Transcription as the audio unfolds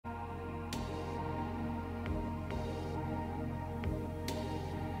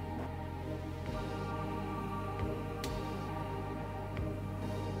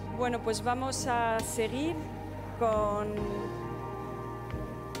Bueno, pues vamos a seguir con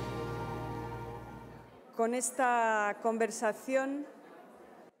esta conversación.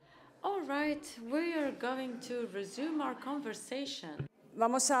 All right, we are going to resume our conversation.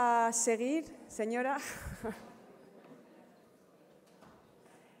 Vamos a seguir, señora.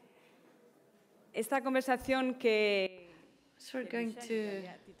 Esta conversación que... So we're going to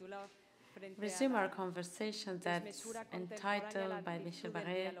resume our conversation that's entitled by Michel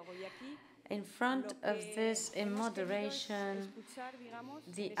Barré, in front of this immoderation,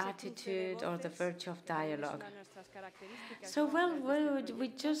 the attitude or the virtue of dialogue. So, we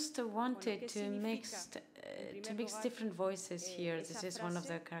just wanted to mix different voices here. This is one of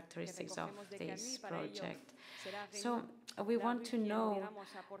the characteristics of this project. So, we want to know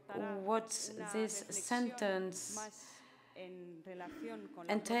what this sentence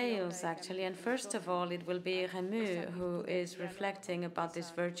entails, actually. And first of all, it will be Rémi who is reflecting about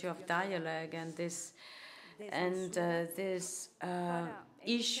this virtue of dialogue and this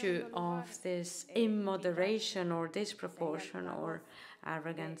issue of this immoderation or disproportion or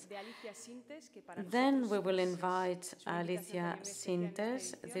arrogance. Then we will invite Alicia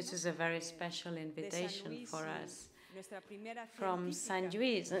Sintes. This is a very special invitation for us from Saint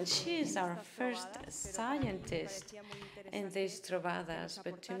Louis, and she is our first scientist in these Trobades,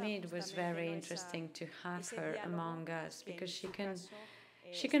 but to me it was very interesting to have her among us because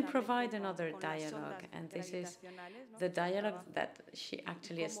she can provide another dialogue, and this is the dialogue that she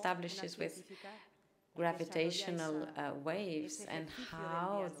actually establishes with gravitational waves and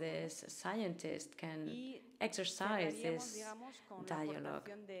how this scientist can exercise this dialogue.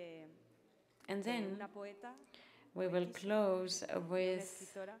 And then we will close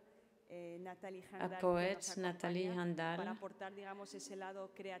with a poet, Nathalie Handal,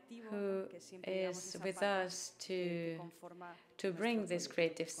 who is with us to bring this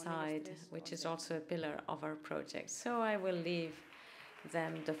creative side, which is also a pillar of our project. So I will leave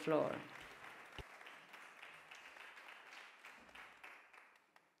them the floor.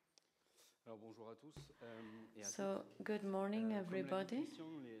 So, good morning, everybody.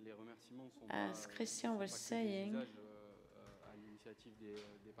 As Christian was saying,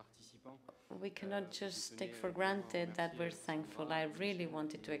 we cannot just take for granted that we're thankful. I really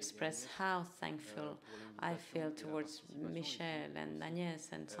wanted to express how thankful I feel towards Michel and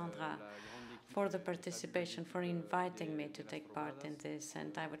Agnès and Sandra for the participation, for inviting me to take part in this.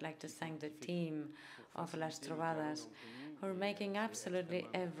 And I would like to thank the team of Las Trobades who are making absolutely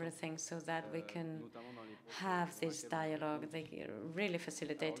everything so that we can have this dialogue. They are really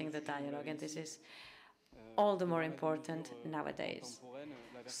facilitating the dialogue, and this is all the more important nowadays.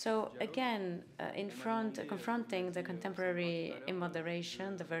 So again, confronting the contemporary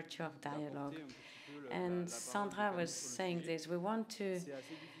immoderation, the virtue of dialogue. And Sandra was saying this, we want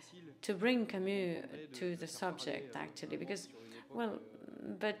to bring Camus to the subject, actually, because, well,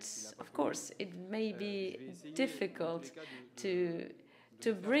 but of course, it may be difficult to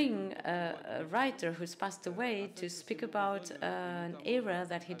bring a writer who's passed away to speak about an era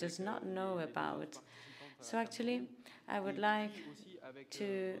that he does not know about. So actually, I would like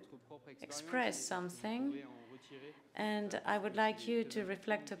to express something, and I would like you to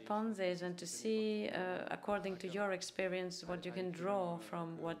reflect upon this and to see, according to your experience, what you can draw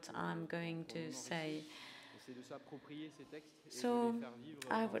from what I'm going to say. So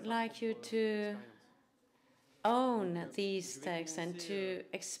I would like you to own these texts and to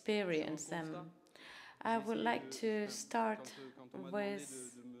experience them. I would like to start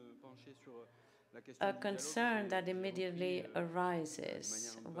with a concern that immediately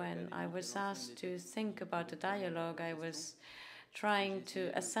arises. When I was asked to think about a dialogue, I was trying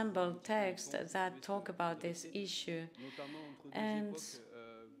to assemble texts that talk about this issue. And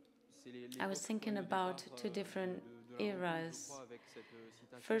I was thinking about two different eras.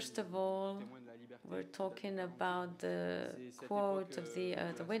 First of all, we're talking about the quote of the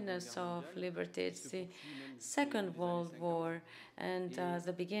witness of liberty. It's the Second World War and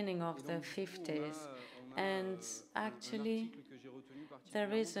the beginning of the 50s. And actually,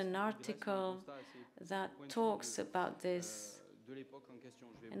 there is an article that talks about this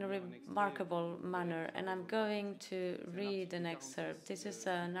in a remarkable manner, and I'm going to read an excerpt. This is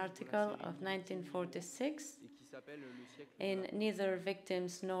an article of 1946 in Neither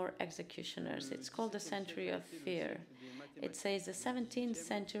Victims Nor Executioners. It's called The Century of Fear. It says the 17th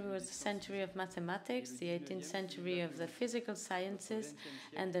century was the century of mathematics, the 18th century of the physical sciences,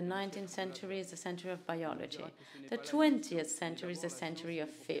 and the 19th century is the century of biology. The 20th century is the century of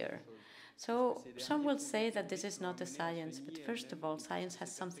fear. So some will say that this is not a science, but first of all, science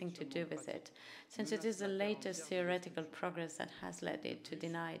has something to do with it, since it is the latest theoretical progress that has led it to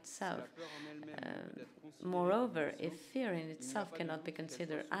deny itself. Moreover, if fear in itself cannot be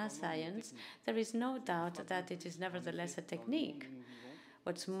considered as science, there is no doubt that it is nevertheless a technique.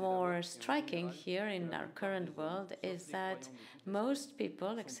 What's more striking here in our current world is that most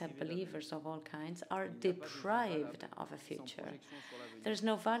people, except believers of all kinds, are deprived of a future. There's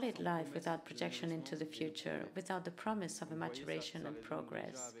no valid life without projection into the future, without the promise of a maturation and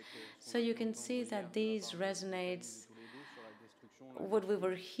progress. So you can see that these resonates what we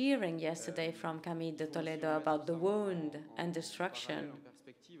were hearing yesterday from Camille de Toledo about the wound and destruction.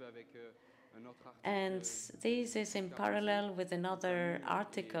 And this is in parallel with another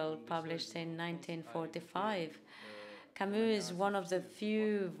article published in 1945. Camus is one of the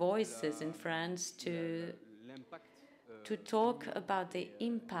few voices in France to talk about the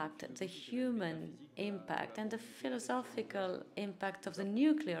impact, the human impact, and the philosophical impact of the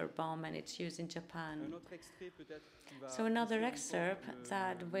nuclear bomb and its use in Japan. So another excerpt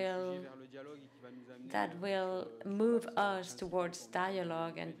that will move us towards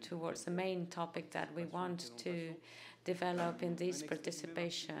dialogue and towards the main topic that we want to develop in this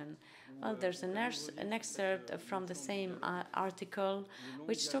participation. Well, there's an excerpt from the same article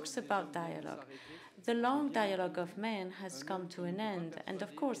which talks about dialogue. The long dialogue of men has come to an end, and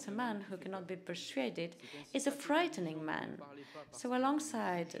of course a man who cannot be persuaded is a frightening man. So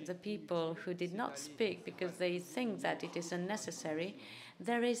alongside the people who did not speak because they think that it is unnecessary,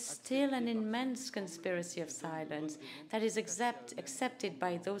 there is still an immense conspiracy of silence that is accepted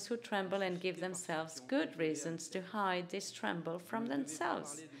by those who tremble and give themselves good reasons to hide this tremble from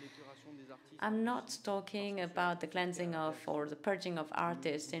themselves. I'm not talking about the cleansing of or the purging of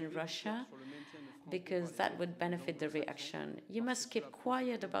artists in Russia, because that would benefit the reaction. You must keep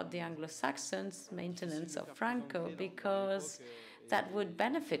quiet about the Anglo-Saxons' maintenance of Franco, because that would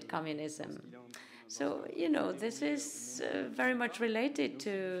benefit communism. So, you know, this is very much related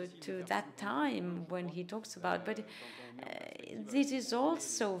to that time when he talks about, but this is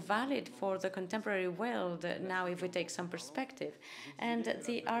also valid for the contemporary world now if we take some perspective. And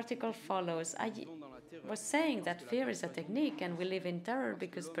the article follows. I was saying that fear is a technique and we live in terror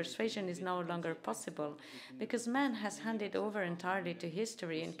because persuasion is no longer possible, because man has handed over entirely to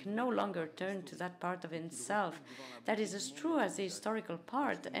history and can no longer turn to that part of himself that is as true as the historical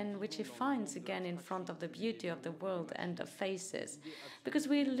part and which he finds again in front of the beauty of the world and of faces. Because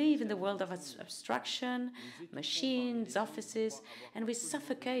we live in the world of abstraction, machines, offices, and we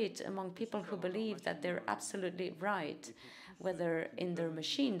suffocate among people who believe that they're absolutely right, whether in their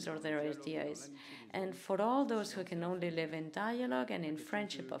machines or their ideas. And for all those who can only live in dialogue and in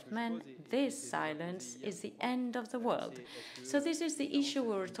friendship of men, this silence is the end of the world. So this is the issue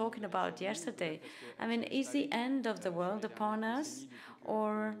we were talking about yesterday. I mean, is the end of the world upon us,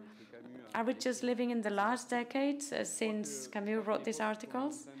 or are we just living in the last decades since Camus wrote these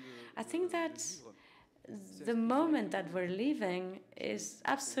articles? I think that the moment that we're living is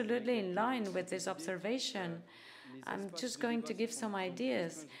absolutely in line with this observation. I'm just going to give some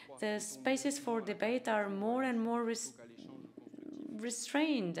ideas. The spaces for debate are more and more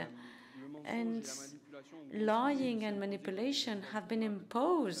restrained, and lying and manipulation have been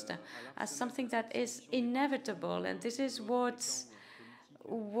imposed as something that is inevitable, and this is what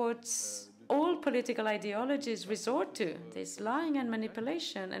all political ideologies resort to, this lying and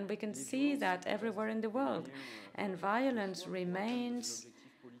manipulation, and we can see that everywhere in the world. And violence remains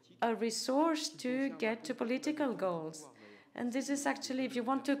a resource to get to political goals. And this is actually, if you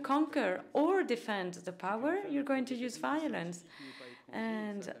want to conquer or defend the power, you're going to use violence.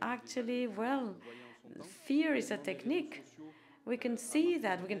 And actually, well, fear is a technique. We can see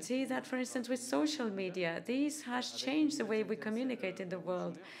that. We can see that, for instance, with social media. This has changed the way we communicate in the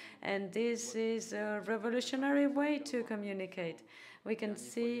world. And this is a revolutionary way to communicate. We can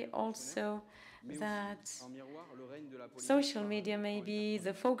see also that social media may be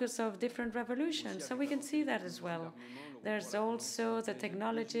the focus of different revolutions. So we can see that as well. There's also the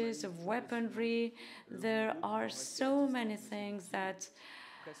technologies of weaponry. There are so many things that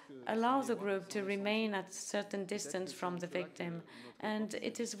allow the group to remain at a certain distance from the victim. And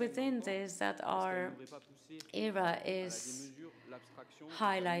it is within this that our era is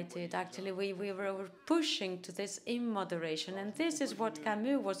highlighted. Actually, we were pushing to this immoderation, and this is what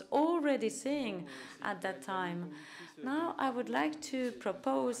Camus was already saying at that time. Now I would like to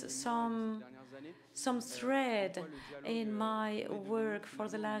propose some thread in my work for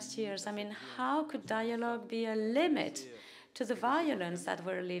the last years. I mean, how could dialogue be a limit to the violence that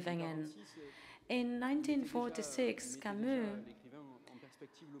we're living in? In 1946, Camus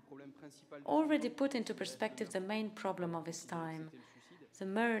already put into perspective the main problem of his time, the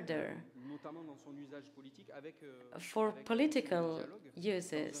murder, for political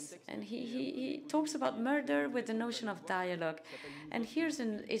uses. And he talks about murder with the notion of dialogue. And here's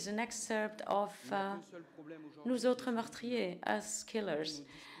is an excerpt of Nous autres meurtriers, us killers.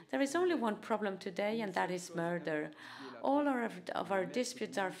 There is only one problem today, and that is murder. All of our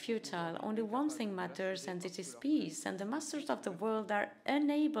disputes are futile. Only one thing matters, and this is peace. And the masters of the world are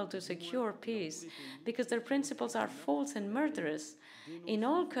unable to secure peace because their principles are false and murderous. In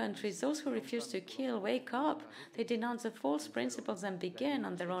all countries, those who refuse to kill wake up. They denounce the false principles and begin,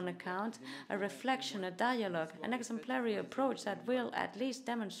 on their own account, a reflection, a dialogue, an exemplary approach that will at least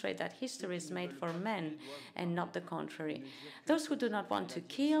demonstrate that history is made for men and not the contrary. Those who do not want to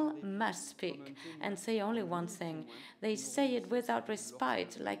kill must speak and say only one thing. They say it without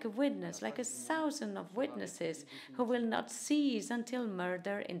respite, like a witness, like 1,000 of witnesses who will not cease until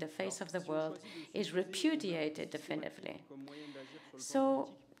murder in the face of the world is repudiated definitively. So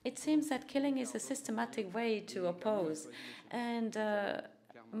it seems that killing is a systematic way to oppose, and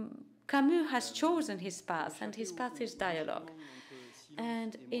Camus has chosen his path, and his path is dialogue.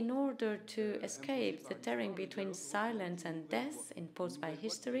 And in order to escape the tearing between silence and death imposed by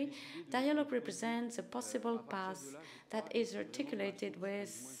history, dialogue represents a possible path that is articulated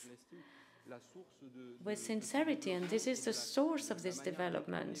with sincerity, and this is the source of these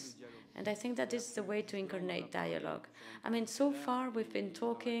developments. And I think that this is the way to incarnate dialogue. I mean, so far we've been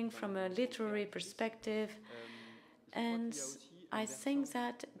talking from a literary perspective, and I think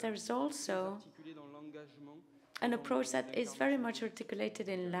that there's also an approach that is very much articulated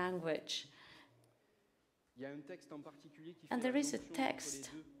in language. And there is a text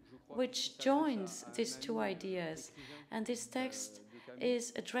which joins these two ideas, and this text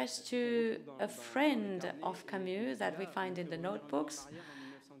is addressed to a friend of Camus that we find in the notebooks.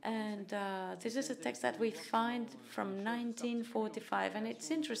 And this is a text that we find from 1945, and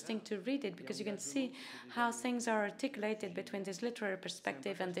it's interesting to read it because you can see how things are articulated between this literary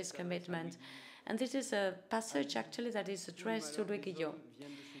perspective and this commitment. And this is a passage actually that is addressed to Louis Guillot.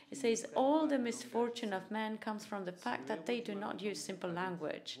 It says, all the misfortune of man comes from the fact that they do not use simple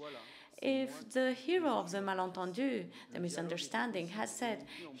language. If the hero of the malentendu, the misunderstanding, has said,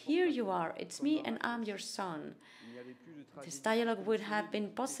 here you are, it's me and I'm your son, this dialogue would have been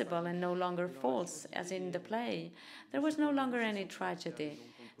possible and no longer false, as in the play. There was no longer any tragedy,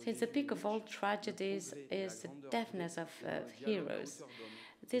 since the peak of all tragedies is the deafness of heroes.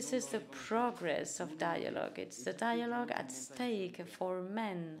 This is the progress of dialogue. It's the dialogue at stake for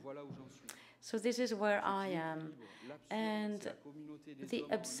men. So this is where I am. And the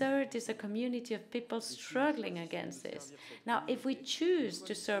absurd is a community of people struggling against this. Now, if we choose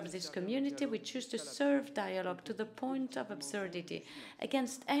to serve this community, we choose to serve dialogue to the point of absurdity,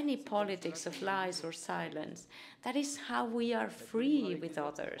 against any politics of lies or silence. That is how we are free with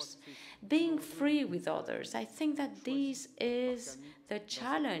others. Being free with others, I think that this is the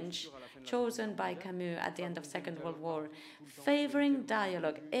challenge chosen by Camus at the end of the Second World War, favoring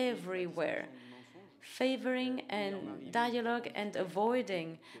dialogue everywhere, favoring and dialogue and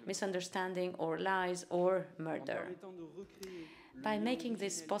avoiding misunderstanding or lies or murder. By making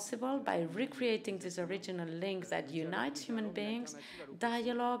this possible, by recreating this original link that unites human beings,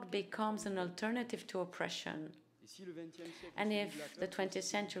 dialogue becomes an alternative to oppression. And if the 20th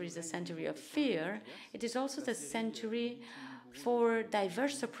century is a century of fear, it is also the century for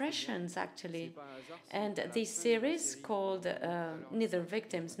diverse oppressions, actually. And this series called Neither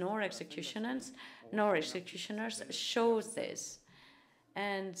Victims nor Executioners shows this.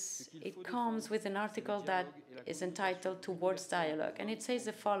 And it comes with an article that is entitled Towards Dialogue. And it says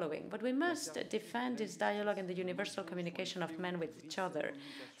the following: but we must defend this dialogue and the universal communication of men with each other.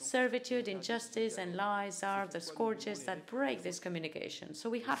 Servitude, injustice, and lies are the scourges that break this communication. So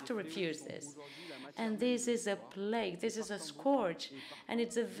we have to refuse this. And this is a plague, this is a scourge, and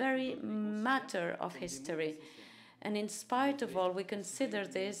it's a very matter of history. And in spite of all, we consider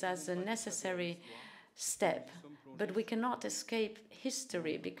this as a necessary step. But we cannot escape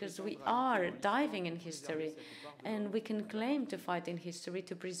history because we are diving in history, and we can claim to fight in history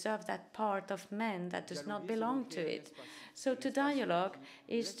to preserve that part of man that does not belong to it. So to dialogue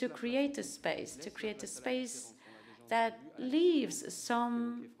is to create a space that leaves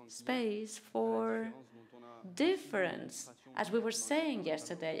some space for difference, as we were saying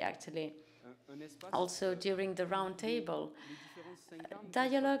yesterday, actually. Also during the round table,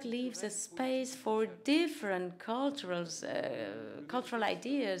 dialogue leaves a space for different cultural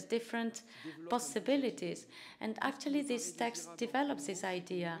ideas, different possibilities. And actually this text develops this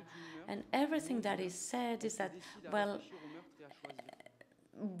idea. And everything that is said is that, well,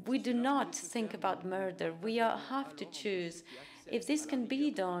 we do not think about murder. We have to choose. If this can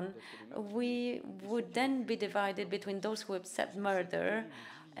be done, we would then be divided between those who accept murder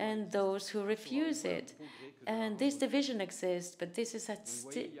and those who refuse it. And this division exists, but this is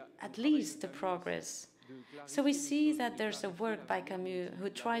at least the progress. So we see that there's a work by Camus who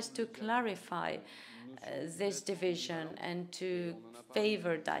tries to clarify this division and to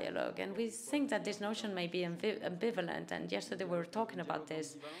favor dialogue. And we think that this notion may be ambivalent, and yesterday we were talking about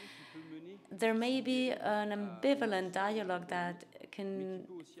this. There may be an ambivalent dialogue that can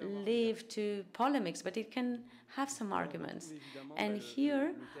lead to polemics, but it can have some arguments. And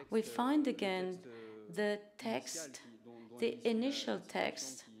here we find again the text, the initial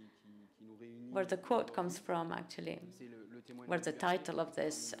text, where the quote comes from, actually, where the title of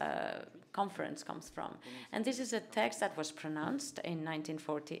this conference comes from. And this is a text that was pronounced in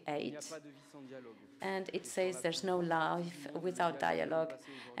 1948. And it says there's no life without dialogue.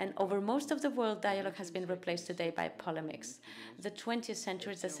 And over most of the world, dialogue has been replaced today by polemics. The 20th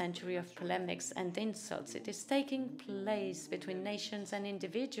century is a century of polemics and insults. It is taking place between nations and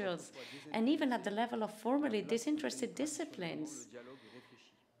individuals, and even at the level of formerly disinterested disciplines.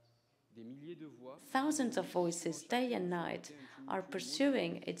 Thousands of voices, day and night, are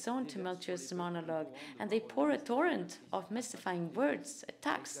pursuing its own tumultuous monologue, and they pour a torrent of mystifying words,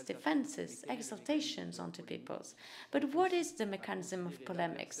 attacks, defenses, exaltations onto peoples. But what is the mechanism of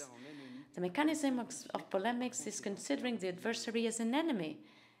polemics? The mechanism of polemics is considering the adversary as an enemy.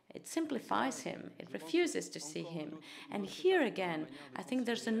 It simplifies him. It refuses to see him. And here again, I think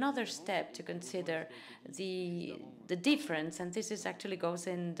there's another step to consider the difference, and this is actually goes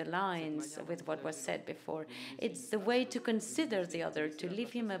in the lines with what was said before. It's the way to consider the other, to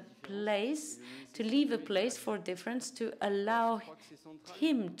leave him a place, to leave a place for difference, to allow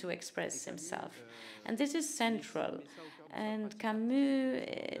him to express himself. And this is central. And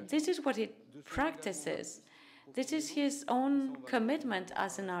Camus, this is what he practices. This is his own commitment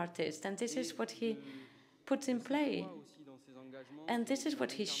as an artist, and this is what he puts in play. And this is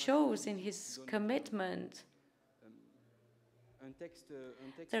what he shows in his commitment.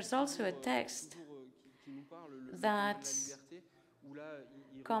 There's also a text that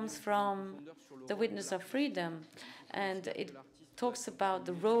comes from the Witness of Freedom, and it talks about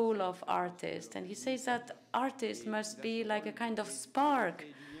the role of artists. And he says that artists must be like a kind of spark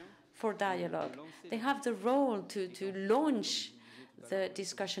for dialogue. They have the role to launch the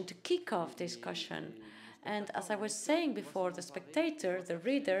discussion, to kick off discussion. And as I was saying before, the spectator, the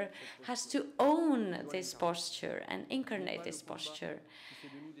reader, has to own this posture and incarnate this posture.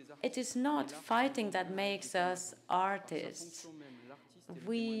 It is not fighting that makes us artists.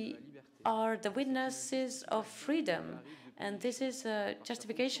 We are the witnesses of freedom. And this is a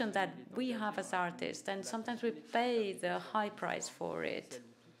justification that we have as artists. And sometimes we pay the high price for it.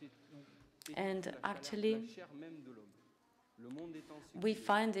 And actually, we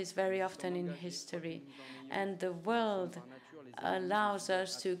find this very often in history. And the world allows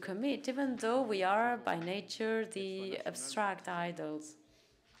us to commit, even though we are by nature the abstract idols.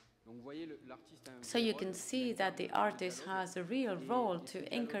 So you can see that the artist has a real role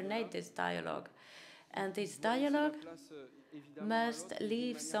to incarnate this dialogue. And this dialogue must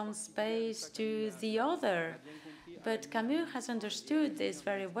leave some space to the other. But Camus has understood this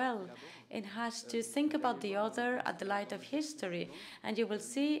very well. It has to think about the other at the light of history. And you will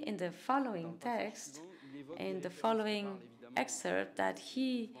see in the following text, in the following excerpt, that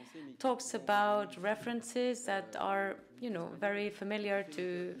he talks about references that are, very familiar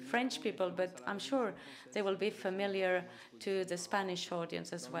to French people, but I'm sure they will be familiar to the Spanish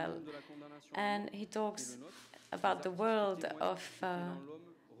audience as well. And he talks about the world of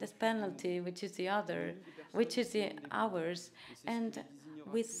this penalty, which is the other, which is ours. And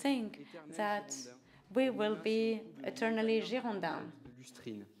we think that we will be eternally Girondins.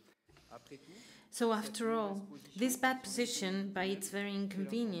 So after all, this bad position, by its very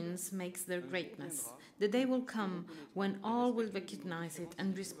inconvenience, makes their greatness. The day will come when all will recognize it,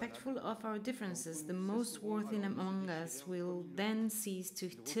 and respectful of our differences, the most worthy among us will then cease to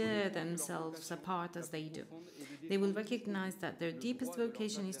tear themselves apart as they do. They will recognize that their deepest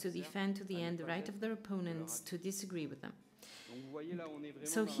vocation is to defend to the end the right of their opponents to disagree with them.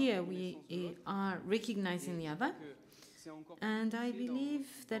 So here we are recognizing the other, and I believe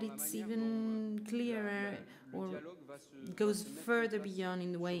that it's even clearer or goes further beyond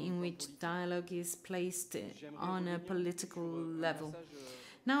in the way in which dialogue is placed on a political level.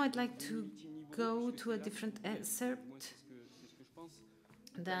 Now I'd like to go to a different excerpt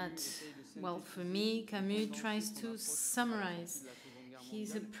that, well, for me, Camus tries to summarize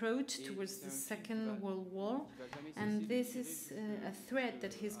his approach towards the Second World War, and this is a thread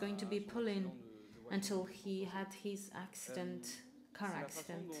that he's going to be pulling until he had his car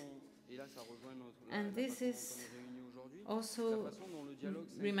accident. And this is also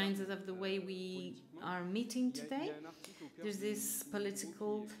reminds us of the way we are meeting today. There's this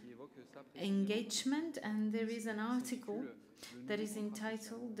political engagement, and there is an article that is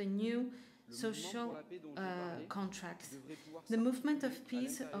entitled "The New Social Contract." The movement of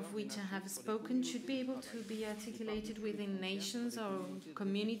peace of which I have spoken should be able to be articulated within nations or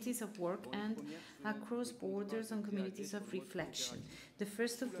communities of work and across borders and communities of reflection. The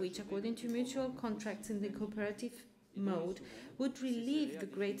first of which, according to mutual contracts in the cooperative mode, would relieve the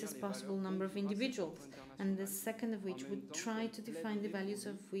greatest possible number of individuals, and the second of which would try to define the values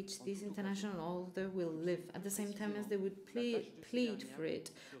of which this international order will live, at the same time as they would plead for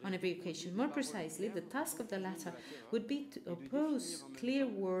it on every occasion. More precisely, the task of the latter would be to oppose clear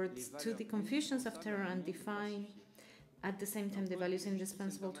words to the confusions of terror and define at the same time the values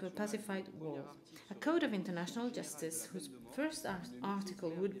indispensable to a pacified world. A code of international justice, whose first article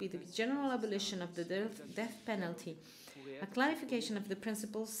would be the general abolition of the death penalty, a clarification of the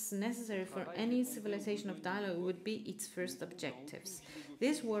principles necessary for any civilization of dialogue, would be its first objectives.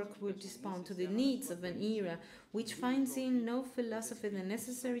 This work would respond to the needs of an era which finds in no philosophy the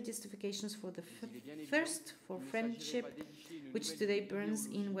necessary justifications for the thirst for friendship which today burns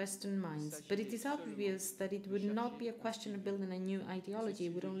in Western minds. But it is obvious that it would not be a question of building a new ideology,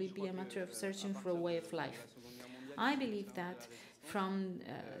 it would only be a matter of searching for a way of life. I believe that from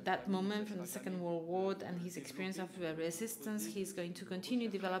that moment, from the Second World War and his experience of resistance, he's going to continue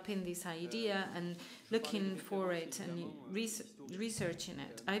developing this idea and looking for it and researching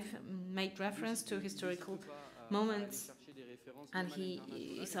it. I've made reference to historical moments, and he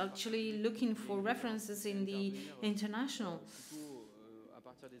is actually looking for references in the international.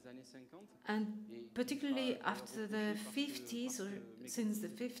 And particularly after the 50s, or since the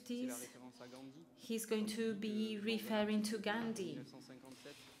 50s, he's going to be referring to Gandhi.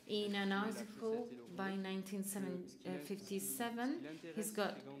 In an article by 1957, he's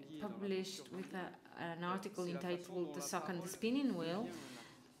got published with an article entitled "The Sock and the Spinning Wheel,"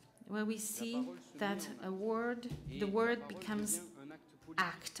 where we see that the word becomes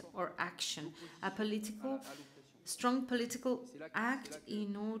act or action, a strong political act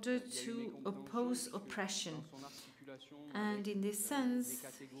in order to oppose oppression. And in this sense,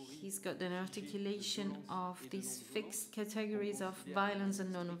 he's got an articulation of these fixed categories of violence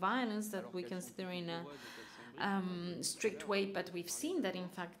and non-violence that we consider in a strict way, but we've seen that in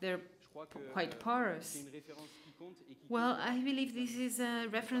fact they're quite porous. Well, I believe this is a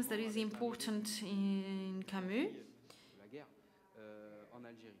reference that is important in Camus,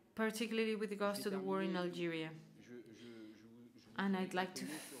 particularly with regards to the war in Algeria. And I'd like to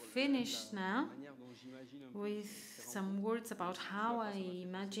finish now with some words about how I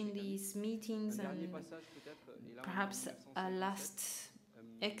imagine these meetings, and perhaps a last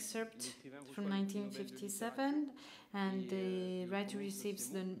excerpt from 1957, and the writer receives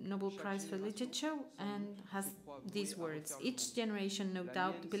the Nobel Prize for Literature and has these words: "Each generation, no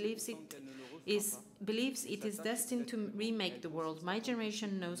doubt, believes it is destined to remake the world. My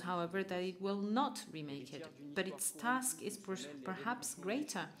generation knows, however, that it will not remake it, but its task is perhaps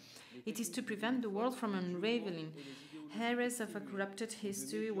greater. It is to prevent the world from unraveling. Heroes of a corrupted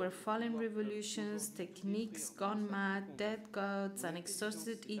history, where fallen revolutions, techniques gone mad, dead gods, and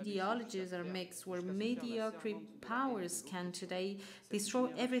exhausted ideologies are mixed, where mediocre powers can today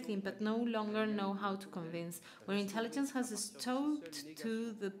destroy everything but no longer know how to convince, where intelligence has stooped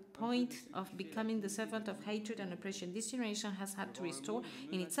to the point of becoming the servant of hatred and oppression. This generation has had to restore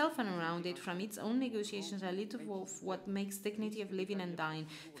in itself and around it, from its own negotiations, a little of what makes dignity of living and dying.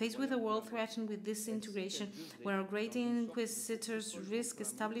 Faced with a world threatened with disintegration, where our great inquisitors risk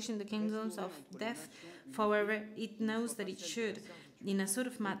establishing the kingdoms of death forever, it knows that it should, in a sort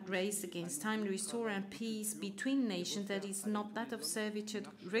of mad race against time, restore a peace between nations that is not that of servitude,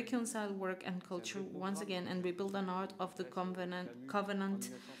 reconcile work and culture once again, and rebuild an art of the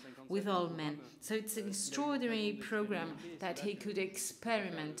covenant with all men." So it's an extraordinary program that he could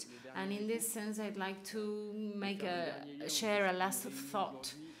experiment, and in this sense I'd like to share a last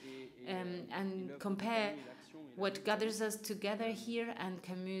thought and compare what gathers us together here and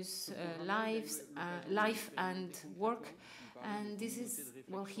Camus' life and work. And this is,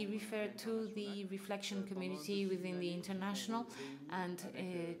 well, he referred to the reflection community within the international, and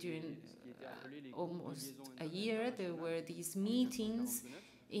during almost a year there were these meetings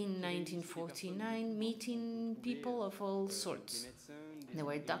in 1949, meeting people of all sorts. There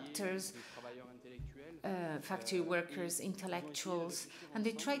were doctors, factory workers, intellectuals, and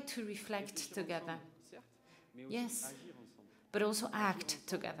they tried to reflect together. Yes, but also act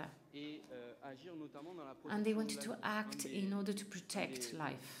together. And they wanted to act in order to protect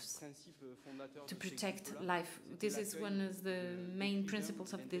lives. To protect life. This is one of the main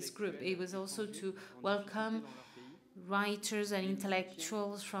principles of this group. It was also to welcome writers and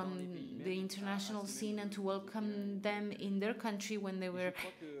intellectuals from the international scene and to welcome them in their country when they were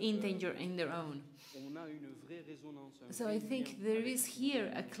in danger in their own. So I think there is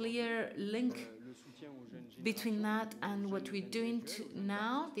here a clear link between that and what we're doing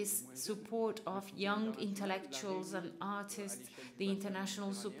now, this support of young intellectuals and artists, the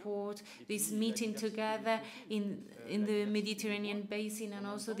international support, this meeting together in the Mediterranean basin, and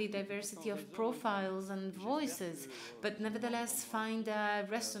also the diversity of profiles and voices, but nevertheless find a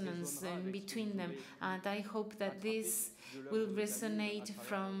resonance in between them. And I hope that this will resonate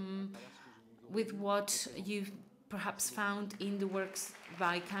with what you've perhaps found in the works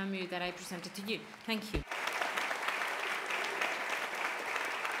by Camus that I presented to you. Thank you.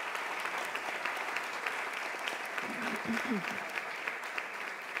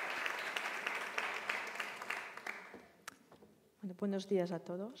 Buenos días a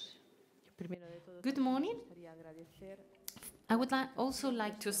todos. Good morning. I would also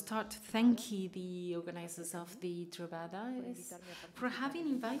like to start thanking the organizers of the Trobades for having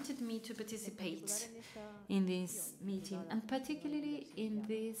invited me to participate in this meeting, and particularly in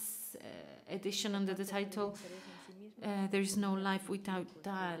this edition under the title There is no life without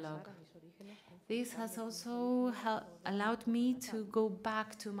dialogue. This has also allowed me to go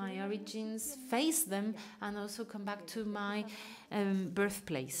back to my origins, face them, and also come back to my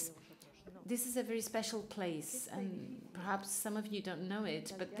birthplace. This is a very special place, and perhaps some of you don't know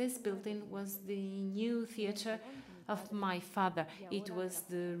it, but this building was the new theater of my father. It was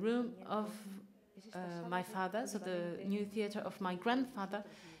the room of my father, so the new theater of my grandfather,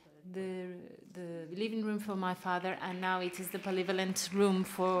 the living room for my father, and now it is the polyvalent room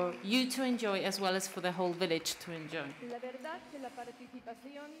for you to enjoy as well as for the whole village to enjoy.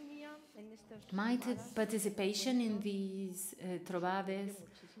 My participation in these Trobades,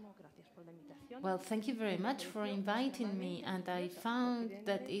 well, thank you very much for inviting me, and I found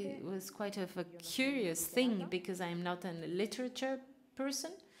that it was quite of a curious thing because I'm not a literature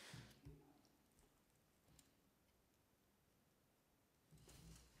person.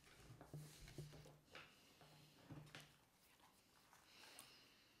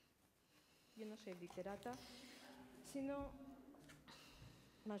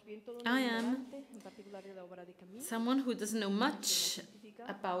 I am someone who doesn't know much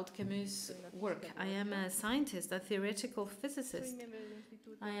about Camus' work. I am a scientist, a theoretical physicist.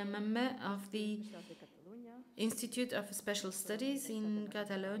 I am a member of the Institute of Special Studies in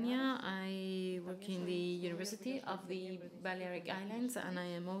Catalonia. I work in the University of the Balearic Islands, and I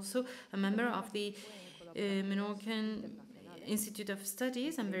am also a member of the Menorcan Institute of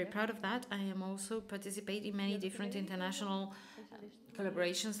Studies. I'm very proud of that. I am also participate in many different international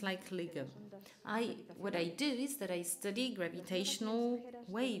collaborations like LIGO. What I do is that I study gravitational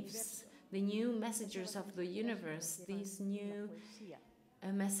waves, the new messengers of the universe, these new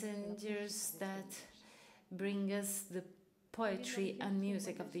messengers that bring us the poetry and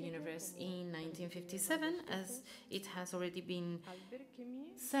music of the universe. In 1957, as it has already been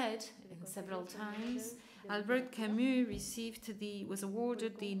said several times, Albert Camus was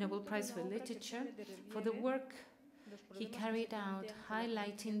awarded the Nobel Prize for Literature for the work he carried out,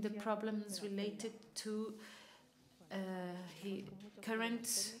 highlighting the problems related to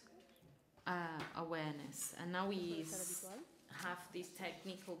current awareness. And now we have these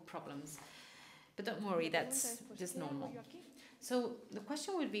technical problems. But don't worry, that's just normal. So the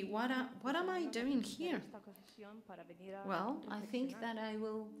question would be, what am I doing here? Well, I think that I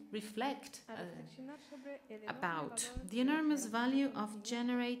will reflect about the enormous value of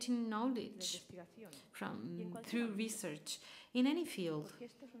generating knowledge through research in any field,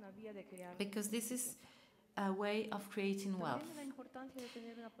 because this is a way of creating wealth.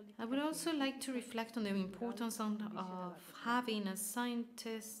 I would also like to reflect on the importance of having a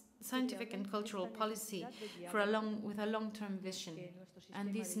scientific and cultural policy with a long-term vision,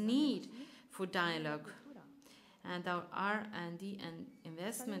 and this need for dialogue. And our R&D and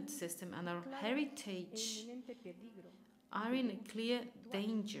investment system and our heritage are in a clear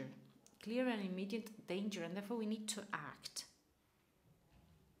and immediate danger, and therefore we need to act.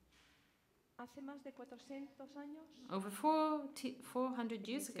 Over 400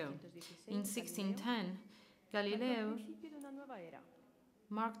 years ago, in 1610, Galileo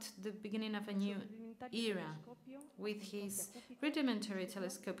marked the beginning of a new era. With his rudimentary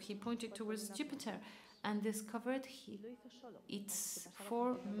telescope, he pointed towards Jupiter and discovered its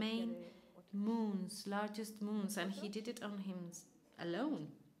 4 main moons, largest moons, and he did it on him alone,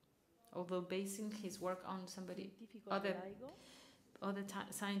 although basing his work on somebody other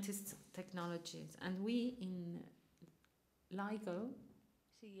scientists' technologies. And we in LIGO,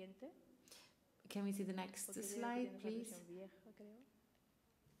 can we see the next slide, please?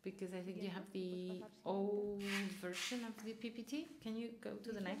 Because I think you have the old version of the PPT. Can you go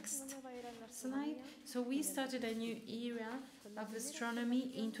to the next slide? So we started a new era of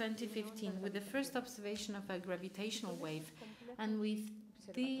astronomy in 2015 with the first observation of a gravitational wave, and with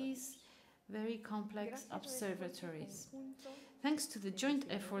these very complex observatories. Thanks to the joint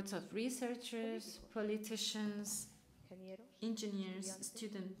efforts of researchers, politicians, engineers,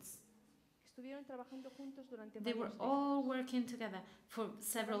 students, they were all working together for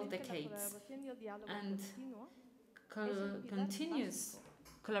several decades, and continuous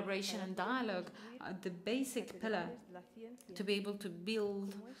collaboration and dialogue are the basic pillar to be able to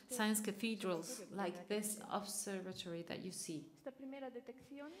build science cathedrals like this observatory that you see.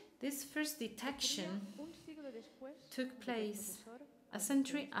 This first detection took place a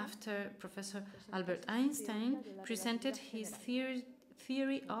century after Professor Albert Einstein presented his theory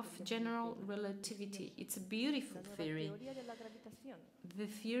of general relativity. It's a beautiful theory. The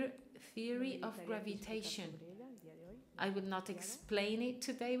theory of gravitation. I will not explain it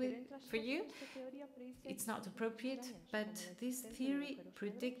today for you. It's not appropriate, but this theory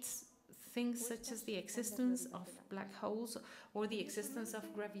predicts things such as the existence of black holes or the existence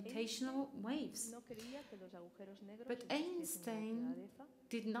of gravitational waves. But Einstein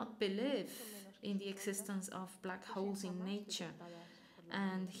did not believe in the existence of black holes in nature,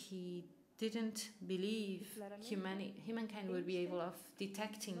 and he didn't believe humankind would be able of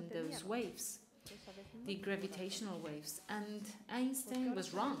detecting those waves, the gravitational waves. And Einstein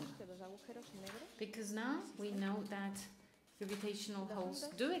was wrong, because now we know that gravitational holes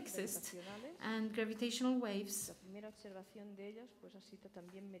do exist, and gravitational waves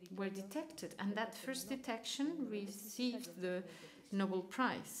were detected, and that first detection received the Nobel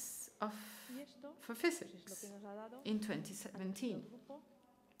Prize for Physics in 2017.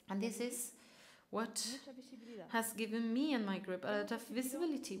 And this is what has given me and my group a lot of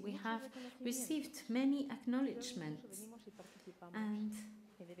visibility. We have received many acknowledgements,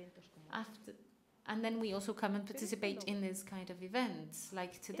 and then we also come and participate in this kind of events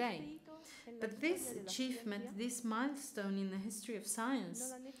like today. But this achievement, this milestone in the history of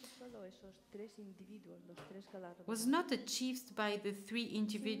science, was not achieved by the 3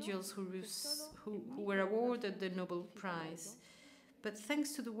 individuals who were awarded the Nobel Prize, but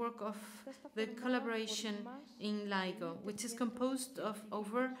thanks to the work of the collaboration in LIGO, which is composed of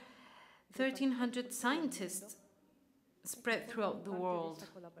over 1,300 scientists spread throughout the world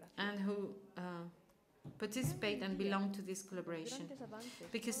and who participate and belong to this collaboration.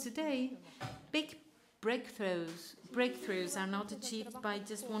 Because today, big breakthroughs are not achieved by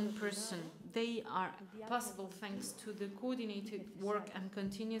just one person. They are possible thanks to the coordinated work and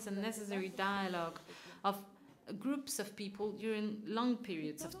continuous and necessary dialogue of groups of people during long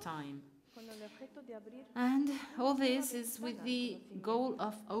periods of time. And all this is with the goal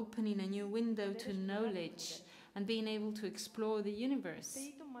of opening a new window to knowledge and being able to explore the universe.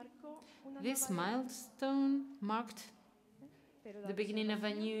 This milestone marked the beginning of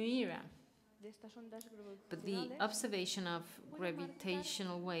a new era. But the observation of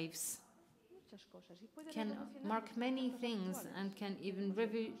gravitational waves can mark many things and can even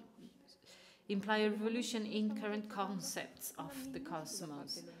imply a revolution in current concepts of the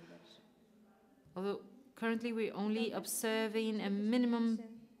cosmos. Although currently we're only observing a minimum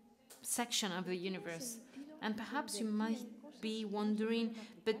section of the universe. And perhaps you might be wondering,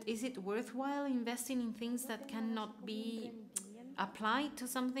 but is it worthwhile investing in things that cannot be applied to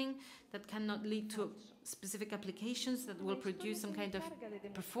something, that cannot lead to specific applications that will produce some kind of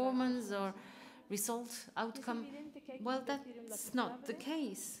performance or result, outcome? Well, that's not the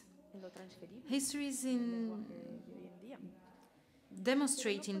case. History is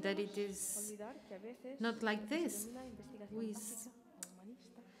demonstrating that it is not like this.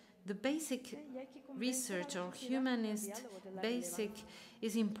 The basic research or humanist basic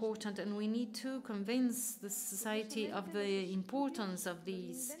is important, and we need to convince the society of the importance of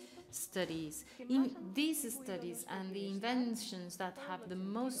these studies. In these studies and the inventions that have the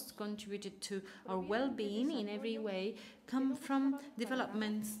most contributed to our well-being in every way come from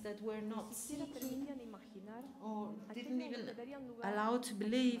developments that were not seeking or didn't even allow to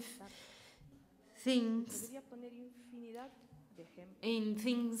believe things in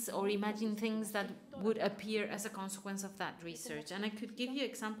things or imagine things that would appear as a consequence of that research. And I could give you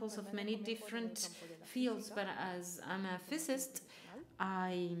examples of many different fields, but as I'm a physicist,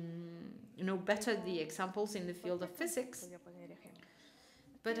 I know better the examples in the field of physics.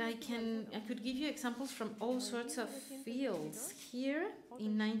 But I could give you examples from all sorts of fields. Here,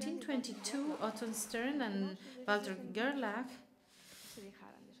 in 1922, Otto Stern and Walter Gerlach,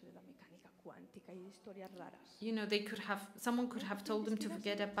 someone could have told them to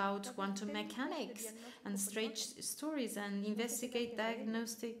forget about quantum mechanics and strange stories and investigate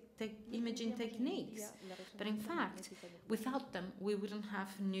diagnostic imaging techniques. But in fact, without them, we wouldn't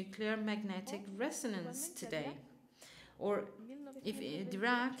have nuclear magnetic resonance today. Or if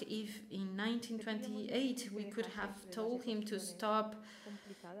Dirac, if in 1928 we could have told him to stop,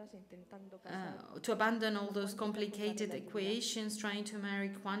 to abandon all those complicated equations, trying to marry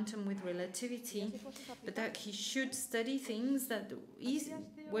quantum with relativity, but that he should study things that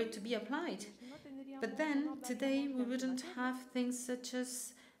were to be applied. But then, today, we wouldn't have things such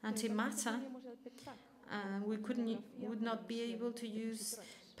as antimatter. We would not be able to use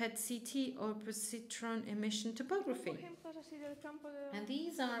PET-CT or positron emission topography. And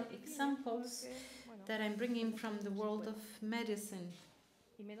these are examples that I'm bringing from the world of medicine,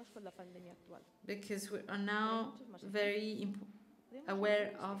 because we are now very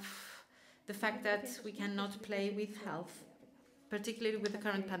aware of the fact that we cannot play with health, particularly with the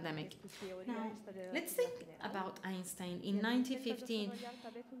current pandemic. Now, let's think about Einstein. In 1915,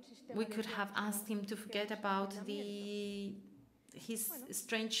 we could have asked him to forget about his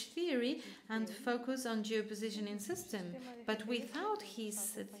strange theory and focus on geopositioning system. But without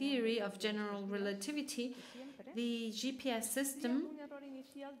his theory of general relativity, the GPS system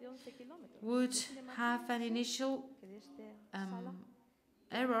would have an initial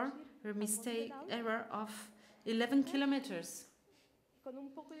error of 11 kilometers.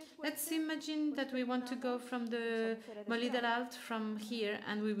 Let's imagine that we want to go from the Molí de l'Alt from here,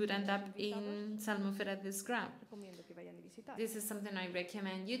 and we would end up in Salmoferrat del Grau. This is something I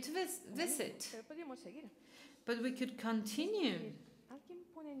recommend you to visit. But we could continue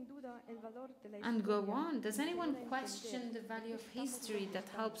and go on. Does anyone question the value of history that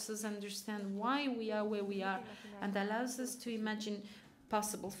helps us understand why we are where we are and allows us to imagine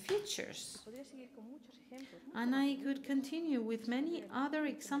possible futures? And I could continue with many other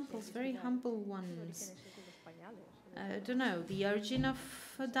examples, very humble ones. I don't know, the origin of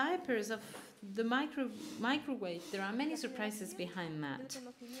diapers, of the microwave. There are many surprises behind that.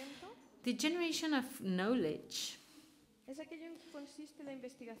 The generation of knowledge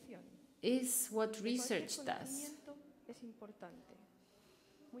is what research does.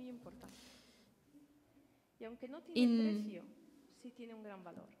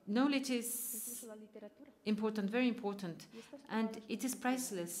 Knowledge is important, very important, and it is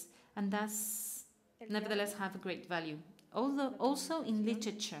priceless, and thus nevertheless have a great value. Although also in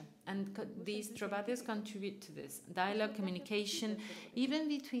literature, and these Trobades contribute to this. Dialogue, communication, even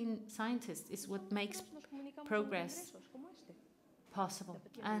between scientists, is what makes progress possible.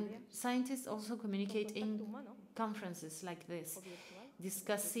 And scientists also communicate in conferences like this,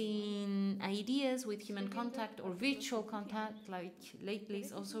 discussing ideas with human contact or virtual contact, like lately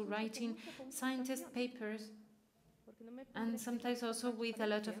is also writing scientist papers, and sometimes also with a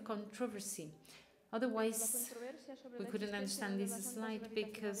lot of controversy. Otherwise, we couldn't understand this slide,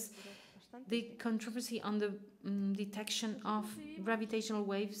 because the controversy on the detection of gravitational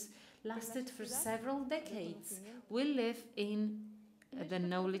waves lasted for several decades. We live in the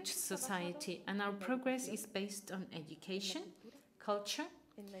knowledge society, and our progress is based on education, culture,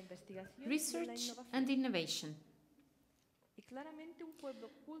 research, and innovation.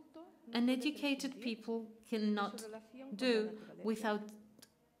 An educated people cannot do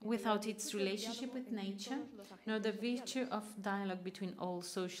without its relationship with nature, nor the virtue of dialogue between all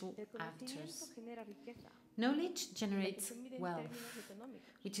social actors. Knowledge generates wealth,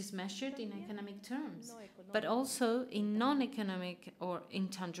 which is measured in economic terms, but also in non-economic or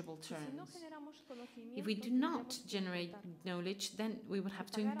intangible terms. If we do not generate knowledge, then we would have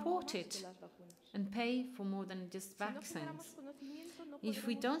to import it and pay for more than just vaccines. If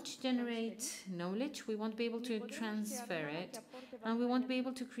we don't generate knowledge, we won't be able to transfer it, and we won't be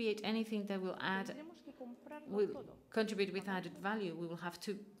able to create anything that will contribute with added value. We will have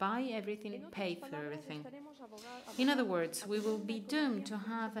to buy everything, pay for everything. In other words, we will be doomed to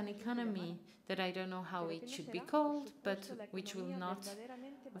have an economy that I don't know how it should be called, but which will not,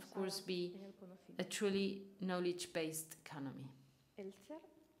 of course, be a truly knowledge-based economy.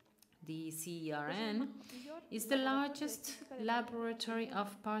 The CERN is the largest laboratory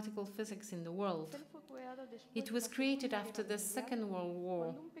of particle physics in the world, It was created after the Second World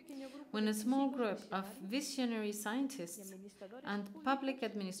War, when a small group of visionary scientists and public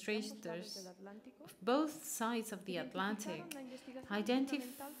administrators of both sides of the Atlantic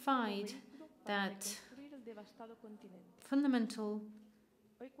identified that fundamental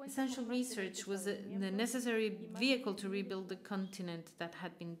essential research was the necessary vehicle to rebuild the continent that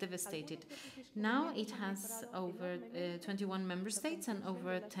had been devastated. Now it has over 21 member states and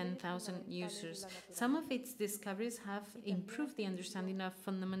over 10,000 users. Some of its discoveries have improved the understanding of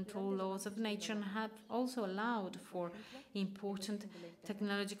fundamental laws of nature and have also allowed for important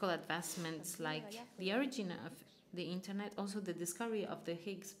technological advancements like the origin of the internet, also the discovery of the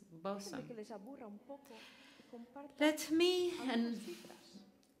Higgs boson. Let me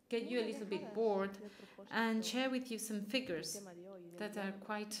get you a little bit bored and share with you some figures that are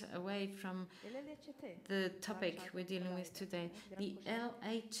quite away from the topic we're dealing with today. The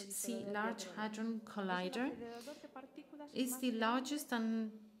LHC Large Hadron Collider is the largest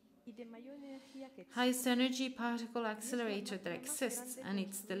and highest energy particle accelerator that exists, and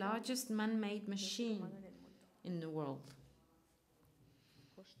it's the largest man-made machine in the world.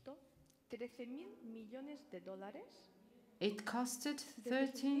 It costed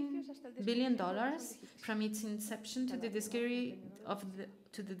 $13 billion from its inception to the discovery of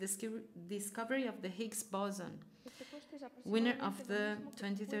the Higgs boson, winner of the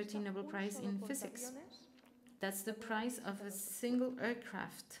 2013 Nobel Prize in Physics. That's the price of a single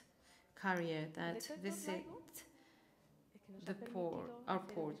aircraft carrier that visits our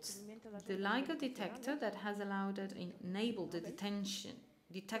ports. The LIGO detector that has enabled the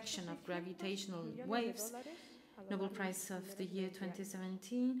detection of gravitational waves, Nobel Prize of the year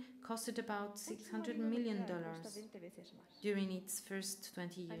 2017, costed about $600 million during its first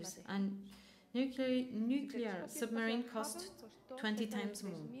 20 years. And nuclear submarine cost 20 times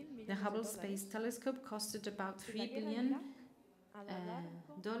more. The Hubble Space Telescope costed about $3 billion,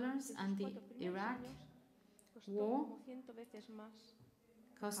 and the Iraq war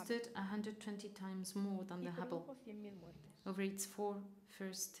costed 120 times more than the Hubble over its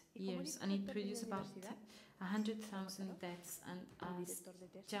first 4 years, and it produced about 100,000 deaths. And as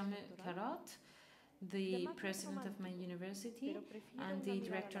Jaume Carot, the president of my university and the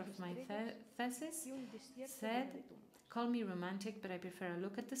director of my thesis, said, "Call me romantic, but I prefer a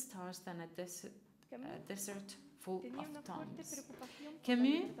look at the stars than a desert full of tombs."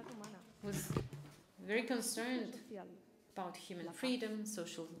 Camus was very concerned about human freedom,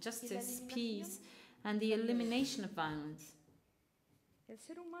 social justice, peace, and the elimination of violence.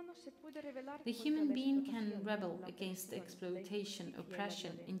 The human being can rebel against exploitation,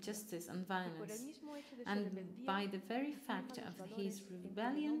 oppression, injustice, and violence, and by the very fact of his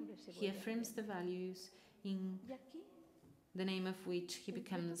rebellion, he affirms the values in the name of which he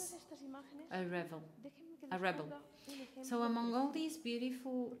becomes a rebel. So among all these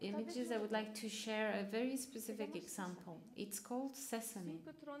beautiful images, I would like to share a very specific example. It's called Sesame.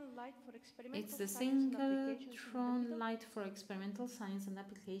 It's the synchrotron light for experimental science and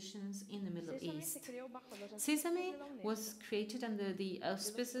applications in the Middle East. Sesame was created under the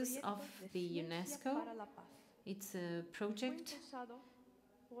auspices of the UNESCO. It's a project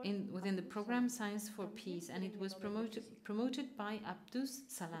within the program Science for Peace, and it was promoted by Abdus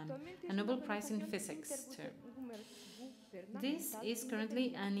Salam, a Nobel Prize in Physics too. This is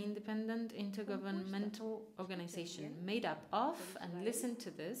currently an independent intergovernmental organization made up of, and listen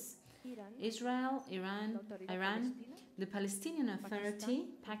to this, Israel, Iran, the Palestinian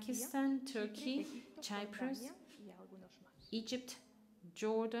Authority, Pakistan, Turkey, Cyprus, Egypt,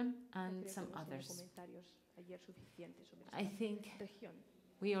 Jordan, and some others. I think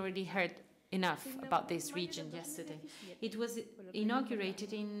we already heard enough about this region yesterday. It was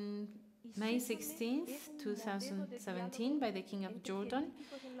inaugurated in May 16th, 2017 by the King of Jordan,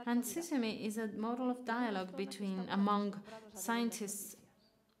 and Sesame is a model of dialogue among scientists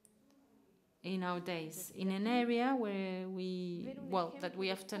in our days, in an area where we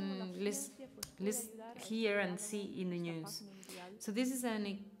often hear and see in the news. So this is an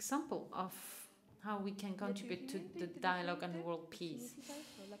example of how we can contribute to the dialogue and world peace.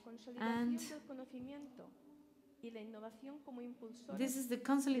 And this is the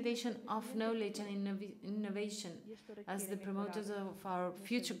consolidation of knowledge and innovation as the promoters of our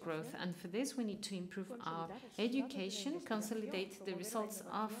future growth. And for this, we need to improve our education, consolidate the results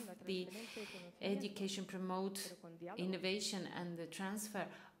of the education, promote innovation and the transfer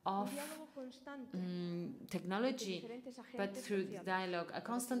of technology, but through dialogue, a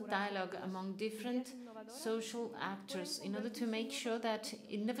constant dialogue among different social actors in order to make sure that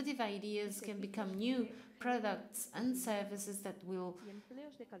innovative ideas can become new products and services that will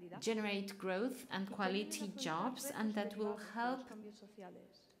generate growth and quality jobs, and that will help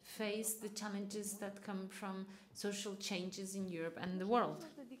face the challenges that come from social changes in Europe and the world.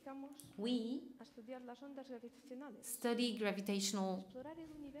 We study gravitational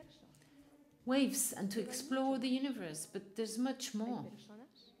waves and to explore the universe, but there's much more.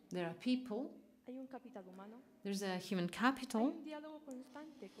 There are people, there's a human capital,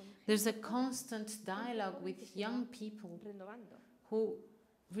 there's a constant dialogue with young people who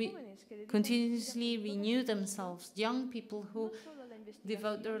continuously renew themselves, young people who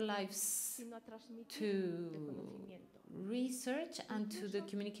devote their lives to research and to the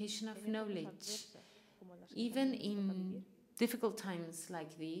communication of knowledge, even in difficult times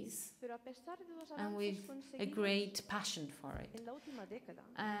like these, and with a great passion for it.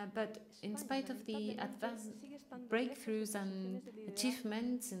 But in spite of the advanced breakthroughs and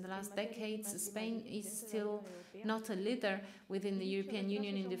achievements in the last decades, Spain is still not a leader within the European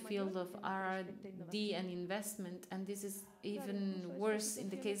Union in the field of R&D and investment, and this is even worse in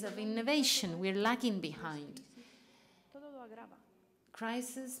the case of innovation. We're lagging behind.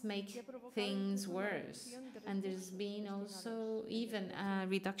 Crises make things worse, and there's been also even a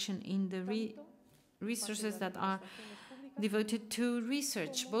reduction in the resources that are devoted to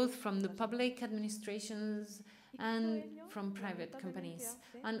research, both from the public administrations and from private companies.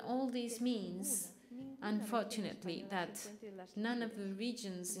 And all this means, unfortunately, that none of the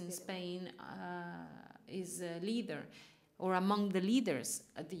regions in Spain is a leader or among the leaders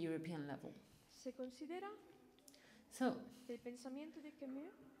at the European level. So,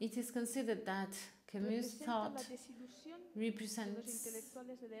 it is considered that Camus' thought represents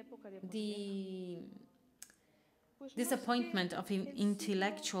the disappointment of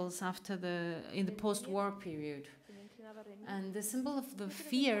intellectuals in the post-war period. And the symbol of the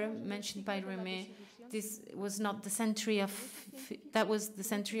fear mentioned by Rémi, this was not the century of that was the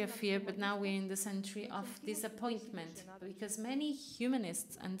century of fear, but now we're in the century of disappointment, because many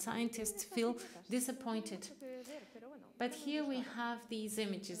humanists and scientists feel disappointed. But here we have these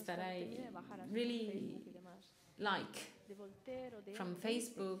images that I really like from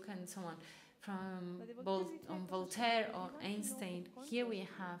Facebook and so on, from Voltaire or Einstein. Here we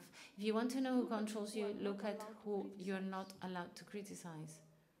have, if you want to know who controls you, look at who you're not allowed to criticize.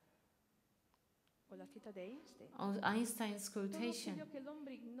 Einstein's quotation,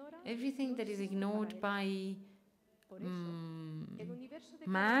 everything that is ignored by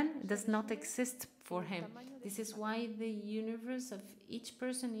man does not exist for him. This is why the universe of each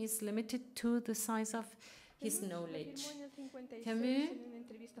person is limited to the size of his knowledge. Camus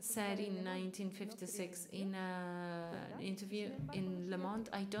said in 1956 in an interview in Le Monde,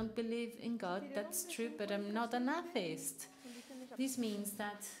 "I don't believe in God, that's true, but I'm not an atheist." This means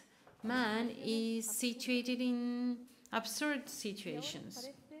that man is situated in absurd situations.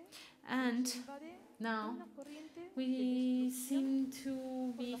 And now we seem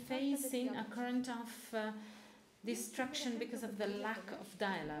to be facing a current of destruction because of the lack of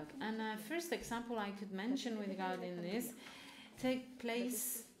dialogue. And a first example I could mention regarding this took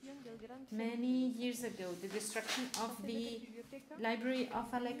place many years ago, the destruction of the Library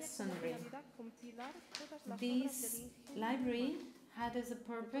of Alexandria. This library had as a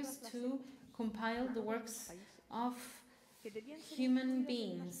purpose to compile the works of human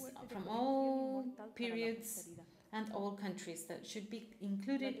beings from all periods and all countries that should be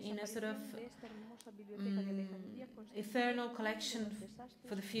included in a sort of eternal collection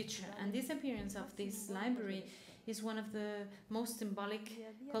for the future. And this appearance of this library is one of the most symbolic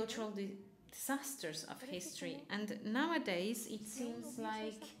cultural disasters of history. And nowadays it seems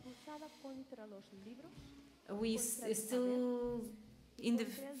like we still in the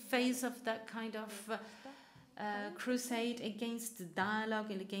face of that kind of crusade against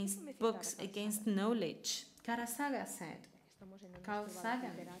dialogue and against books, against knowledge. Carl Sagan said.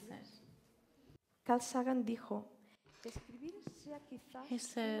 He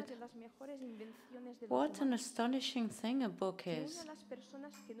said, "What an astonishing thing a book is,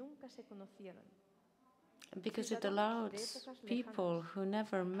 because it allowed people who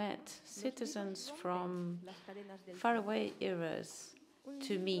never met, citizens from faraway eras,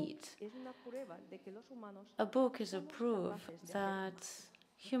 to meet. A book is a proof that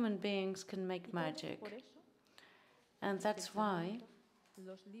human beings can make magic. And that's why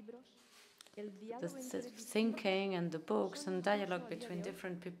the thinking and the books and dialogue between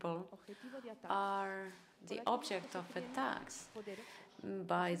different people are the object of attacks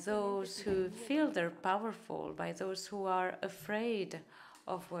by those who feel they're powerful, by those who are afraid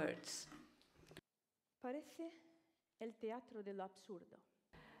of words.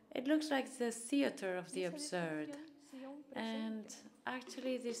 It looks like the theater of the absurd. And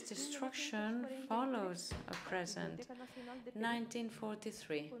actually, this destruction follows a present.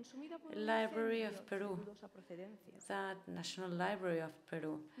 1943, Library of Peru, that National Library of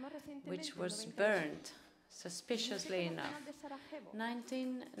Peru, which was burned, suspiciously enough.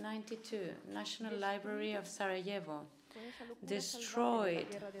 1992, National Library of Sarajevo, destroyed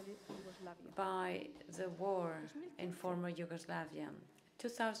by the war in former Yugoslavia.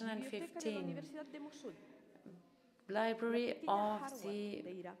 2015, Library of the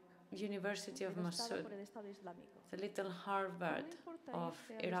University of Mosul, the little Harvard of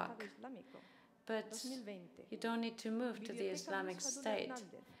Iraq. But you don't need to move to the Islamic State.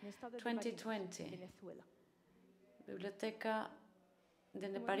 2020, Biblioteca de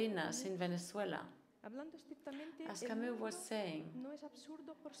Neparinas in Venezuela. As Camus was saying,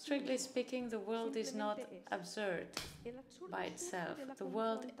 strictly speaking, the world is not absurd by itself. The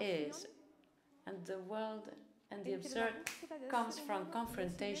world is, and the absurd comes from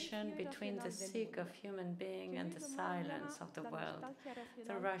confrontation between the seek of human being and the silence of the world,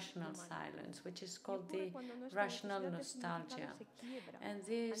 the rational silence, which is called the rational nostalgia. And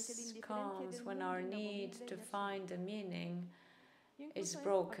this comes when our need to find a meaning is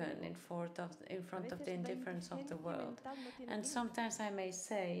broken in front of the indifference of the world. And sometimes I may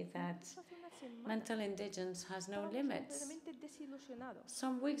say that mental indigence has no limits.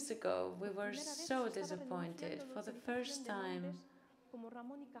 Some weeks ago, we were so disappointed. For the first time,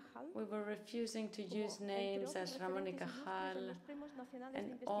 we were refusing to use names as Ramón y Cajal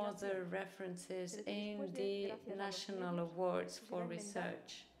and other references in the national awards for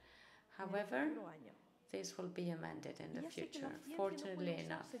research. However, this will be amended in the future, fortunately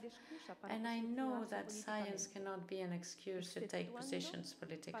enough. And I know that science cannot be an excuse to take positions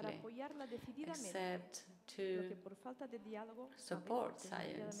politically, except to support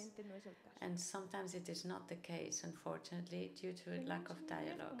science. And sometimes it is not the case, unfortunately, due to a lack of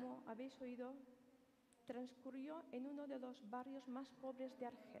dialogue.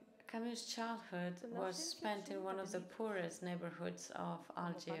 Camus' childhood was spent in one of the poorest neighborhoods of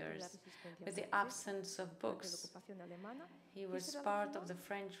Algiers, with the absence of books. He was part of the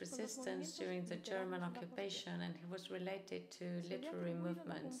French resistance during the German occupation, and he was related to literary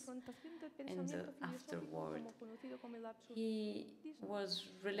movements in the afterward. He was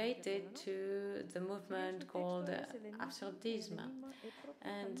related to the movement called absurdisme,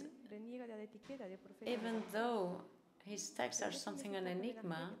 and even though his texts are something an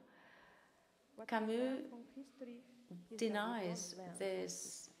enigma, Camus denies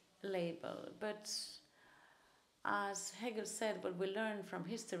this label. But as Hegel said, what we learn from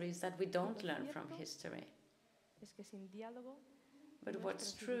history is that we don't learn from history. But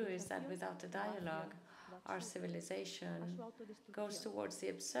what's true is that without a dialogue, our civilization goes towards the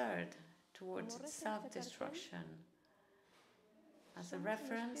absurd, towards its self-destruction. As a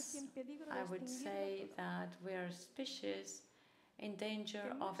reference, I would say that we are a species in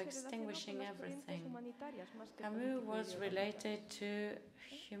danger of extinguishing everything. Camus was related to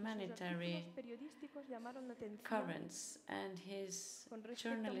humanitarian currents, and his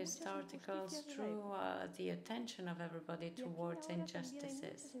journalist articles drew the attention of everybody towards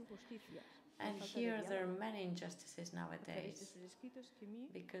injustices. And here there are many injustices nowadays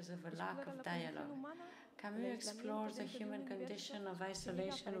because of a lack of dialogue. Camus explores the human condition of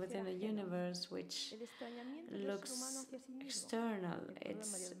isolation within a universe which looks external.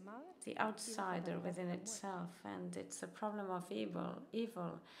 It's the outsider within itself, and it's a problem of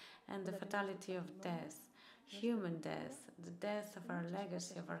evil and the fatality of death, human death, the death of our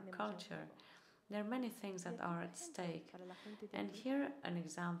legacy, of our culture. There are many things that are at stake. And here an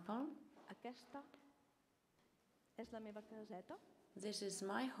example. This is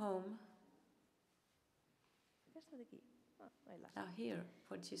my home. Now here,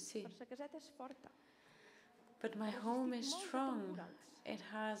 what do you see? But my home is strong. It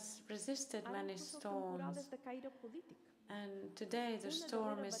has resisted many storms. And today the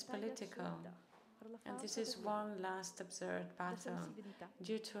storm is political. And this is one last absurd battle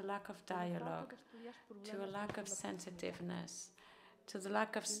due to a lack of dialogue, to a lack of sensitiveness, to the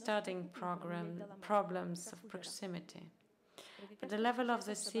lack of studying problems of proximity. But the level of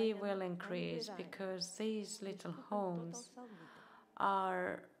the sea will increase because these little homes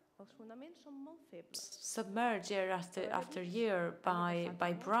are submerged year after year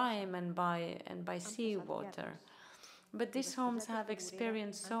by brine and by seawater. But these homes have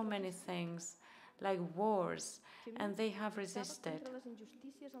experienced so many things, like wars, and they have resisted.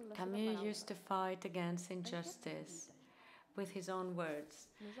 Camus used to fight against injustice with his own words.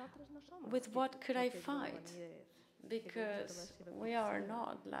 With what could I fight? because we are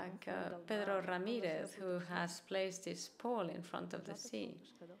not like Pedro Ramirez, who has placed his pole in front of the sea.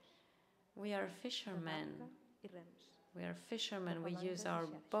 We are fishermen. We are fishermen. We use our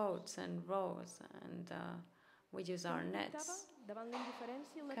boats and rows, and we use our nets.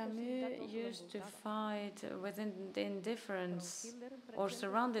 Camus used to fight within the indifference, or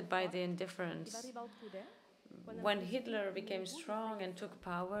surrounded by the indifference. When Hitler became strong and took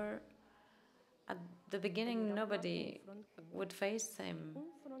power, at the beginning nobody would face him.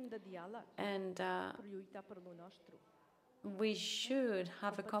 And we should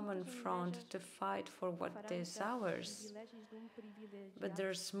have a common front to fight for what is ours. But there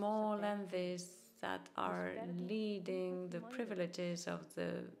are small envies that are leading the privileges of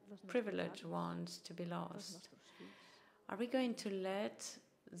the privileged ones to be lost. Are we going to let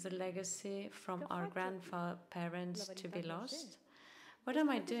the legacy from our grandparents to be lost? What am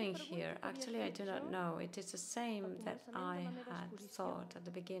I doing here? Actually, I do not know. It is the same that I had thought at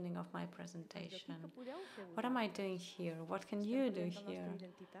the beginning of my presentation. What am I doing here? What can you do here?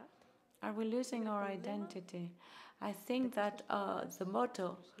 Are we losing our identity? I think that the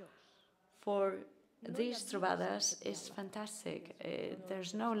motto for these Trobades is fantastic.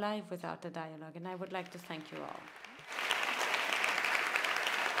 There's no life without a dialogue, and I would like to thank you all.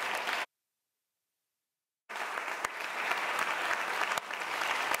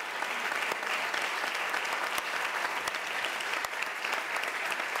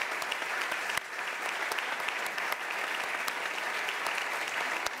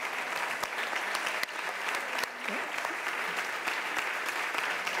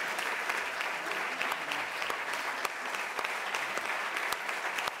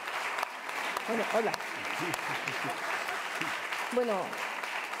 Bueno, hola. Bueno,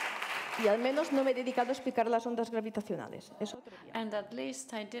 y al menos no me he dedicado a explicar las ondas gravitacionales. Es otro día. And at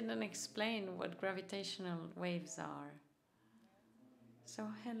least I didn't explain what gravitational waves are. So,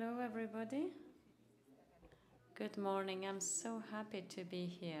 hello everybody. Good morning. I'm so happy to be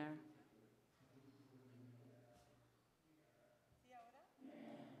here.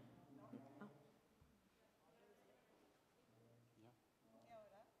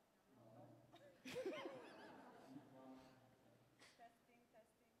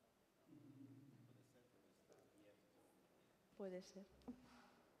 Puede ser.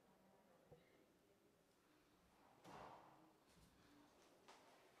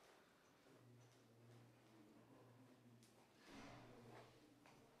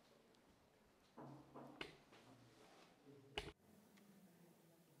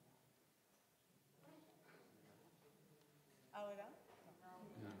 Ahora.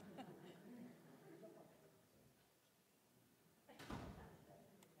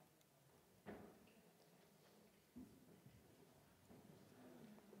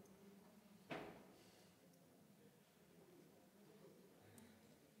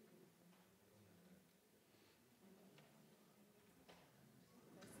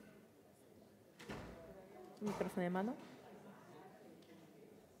 Micrófono de mano.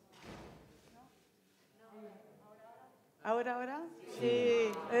 ¿Ahora?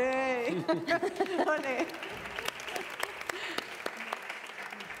 Sí. Ole.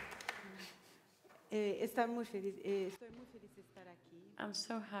 Estoy muy feliz de estar aquí. I'm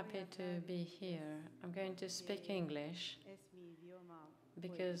so happy to be here. I'm going to speak English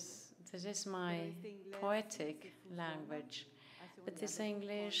because this is my poetic language, but this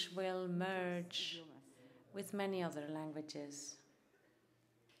English will merge with many other languages.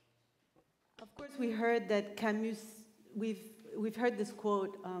 Of course, we heard that Camus. We've heard this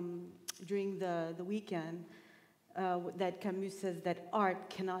quote during the weekend that Camus says that art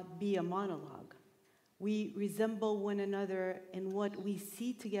cannot be a monologue. We resemble one another in what we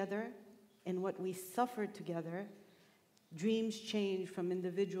see together, in what we suffer together. Dreams change from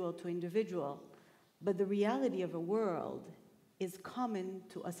individual to individual, but the reality of a world is common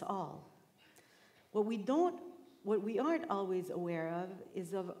to us all. What we aren't always aware of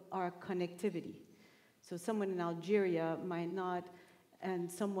is of our connectivity. So someone in Algeria might not, and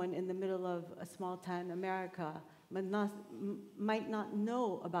someone in the middle of a small town in America might not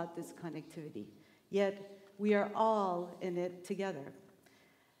know about this connectivity, yet we are all in it together.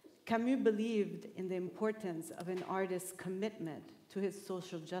 Camus believed in the importance of an artist's commitment to his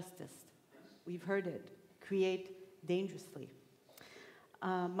social justice. We've heard it, create dangerously.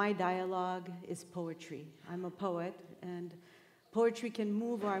 My dialogue is poetry. I'm a poet, and poetry can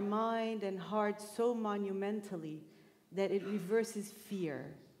move our mind and heart so monumentally that it reverses fear,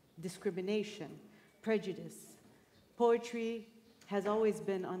 discrimination, prejudice. Poetry has always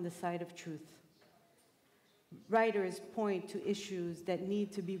been on the side of truth. Writers point to issues that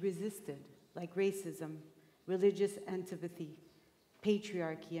need to be resisted, like racism, religious antipathy,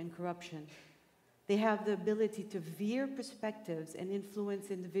 patriarchy, and corruption. They have the ability to veer perspectives and influence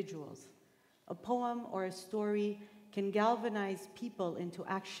individuals. A poem or a story can galvanize people into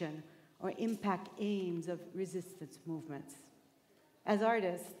action or impact aims of resistance movements. As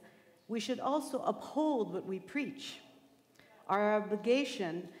artists, we should also uphold what we preach. Our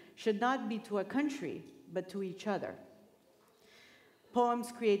obligation should not be to a country, but to each other.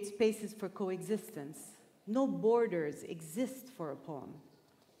 Poems create spaces for coexistence. No borders exist for a poem.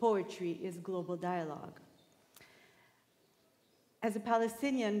 Poetry is global dialogue. As a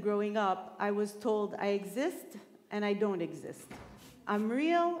Palestinian growing up, I was told I exist and I don't exist. I'm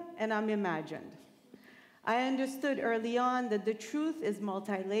real and I'm imagined. I understood early on that the truth is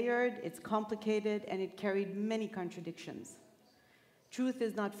multi-layered, it's complicated, and it carried many contradictions. Truth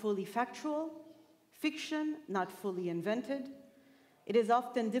is not fully factual, fiction not fully invented. It is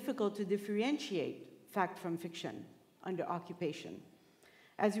often difficult to differentiate fact from fiction under occupation,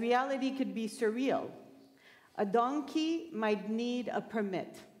 as reality could be surreal. A donkey might need a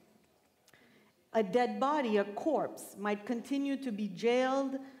permit. A dead body, a corpse, might continue to be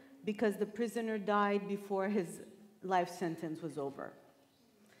jailed because the prisoner died before his life sentence was over.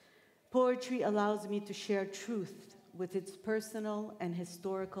 Poetry allows me to share truth with its personal and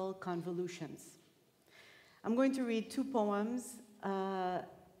historical convolutions. I'm going to read two poems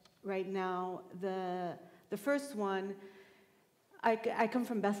right now. The first one, I come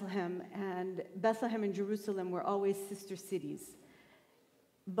from Bethlehem, and Bethlehem and Jerusalem were always sister cities.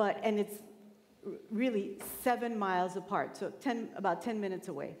 And it's really 7 miles apart, so about 10 minutes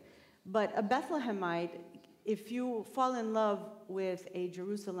away. But a Bethlehemite, if you fall in love with a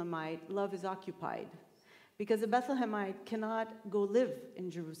Jerusalemite, love is occupied. Because a Bethlehemite cannot go live in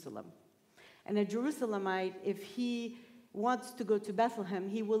Jerusalem. And a Jerusalemite, if he wants to go to Bethlehem,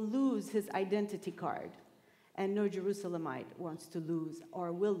 he will lose his identity card. And no Jerusalemite wants to lose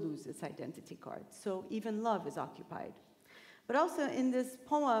or will lose its identity card. So even love is occupied. But also in this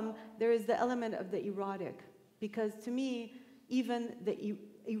poem, there is the element of the erotic. Because to me, even the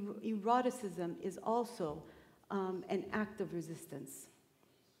eroticism is also an act of resistance.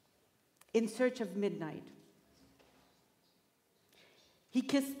 In search of midnight. He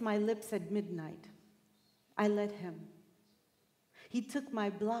kissed my lips at midnight. I let him. He took my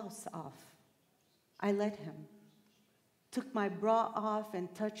blouse off. I let him. Took my bra off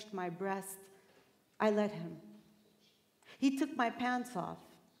and touched my breast. I let him. He took my pants off.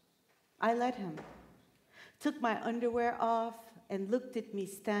 I let him. Took my underwear off and looked at me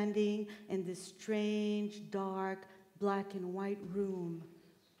standing in this strange, dark, black and white room.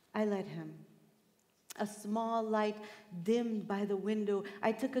 I let him. A small light dimmed by the window.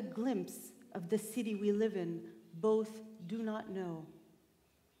 I took a glimpse of the city we live in. Both do not know.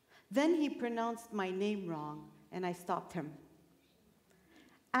 Then he pronounced my name wrong, and I stopped him.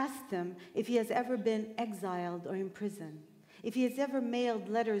 Asked him if he has ever been exiled or imprisoned, if he has ever mailed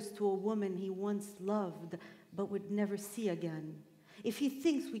letters to a woman he once loved but would never see again, if he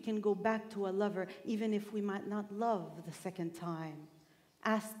thinks we can go back to a lover even if we might not love the second time.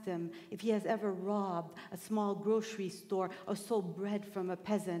 Asked him if he has ever robbed a small grocery store or stole bread from a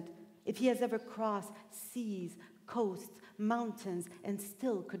peasant, if he has ever crossed seas, coasts, mountains, and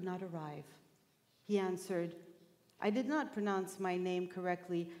still could not arrive. He answered, I did not pronounce my name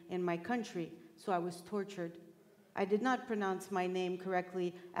correctly in my country, so I was tortured. I did not pronounce my name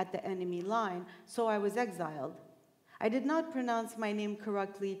correctly at the enemy line, so I was exiled. I did not pronounce my name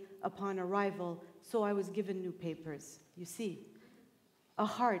correctly upon arrival, so I was given new papers. You see, a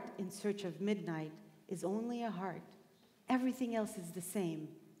heart in search of midnight is only a heart. Everything else is the same,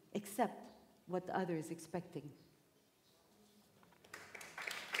 except what the other is expecting.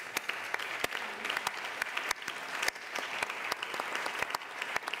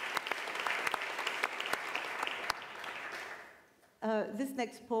 This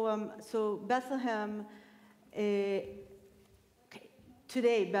next poem, so Bethlehem,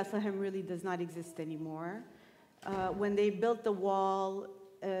 today Bethlehem really does not exist anymore. When they built the wall,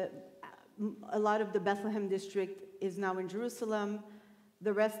 a lot of the Bethlehem district is now in Jerusalem.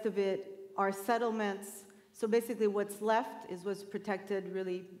 The rest of it are settlements. So basically what's left is what's protected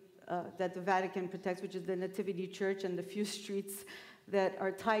really, that the Vatican protects, which is the Nativity Church and the few streets that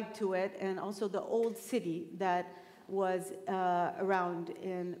are tied to it, and also the old city that was around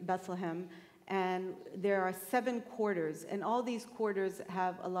in Bethlehem. And there are 7 quarters, and all these quarters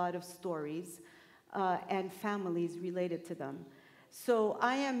have a lot of stories and families related to them. So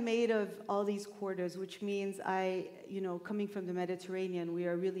I am made of all these quarters, which means coming from the Mediterranean, we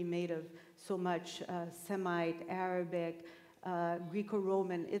are really made of so much Semite, Arabic,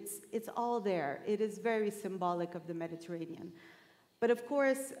 Greco-Roman. It's all there. It is very symbolic of the Mediterranean. But of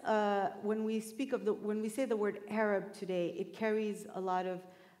course, when we say the word Arab today, it carries a lot of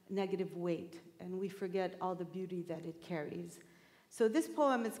negative weight, and we forget all the beauty that it carries. So this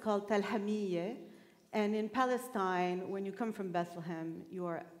poem is called Talhamiyeh, and in Palestine, when you come from Bethlehem, you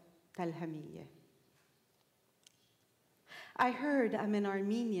are Talhamiyeh. I heard I'm an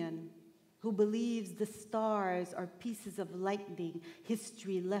Armenian who believes the stars are pieces of lightning,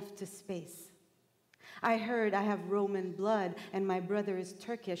 history left to space. I heard I have Roman blood and my brother is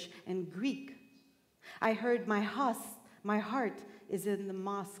Turkish and Greek. I heard my heart is in the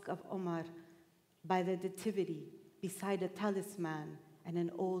mosque of Omar by the nativity beside a talisman and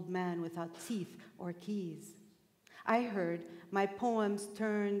an old man without teeth or keys. I heard my poems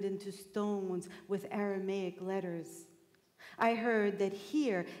turned into stones with Aramaic letters. I heard that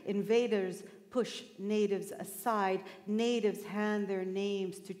here invaders push natives aside, natives hand their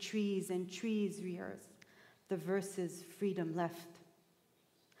names to trees and trees rehearse the verses freedom left.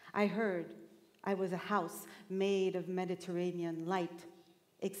 I heard I was a house made of Mediterranean light,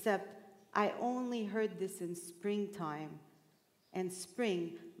 except I only heard this in springtime, and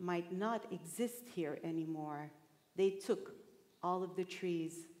spring might not exist here anymore. They took all of the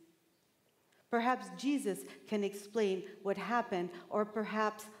trees. Perhaps Jesus can explain what happened, or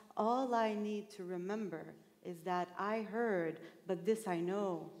perhaps all I need to remember is that I heard, but this I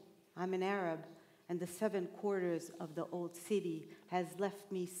know. I'm an Arab, and the 7 quarters of the old city has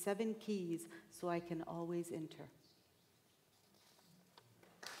left me 7 keys so I can always enter.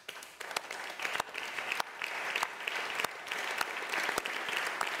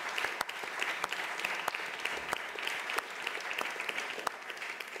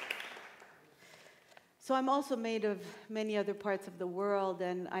 So I'm also made of many other parts of the world,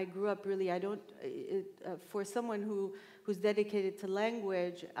 and I grew up really, for someone who's dedicated to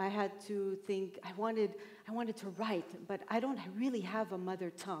language, I had to think, I wanted to write, but I don't really have a mother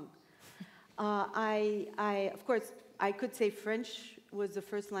tongue. Of course, I could say French was the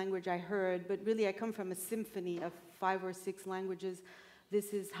first language I heard, but really I come from a symphony of 5 or 6 languages.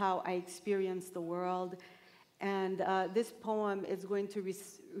 This is how I experience the world. And this poem is going to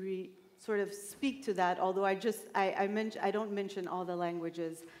sort of speak to that, although I don't mention all the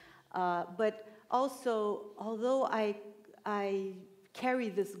languages. But also, although I carry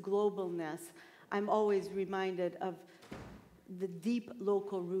this globalness, I'm always reminded of the deep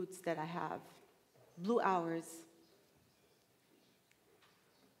local roots that I have. Blue hours.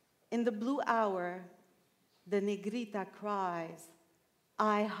 In the blue hour, the negrita cries,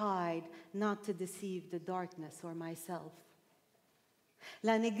 I hide not to deceive the darkness or myself.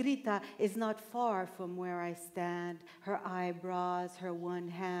 La negrita is not far from where I stand, her eyebrows, her one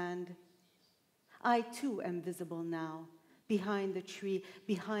hand. I too am visible now, behind the tree,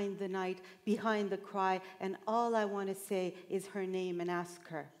 behind the night, behind the cry, and all I want to say is her name and ask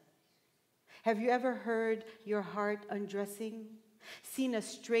her. Have you ever heard your heart undressing? Seen a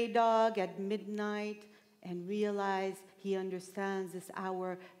stray dog at midnight and realized he understands this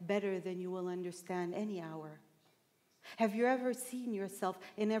hour better than you will understand any hour? Have you ever seen yourself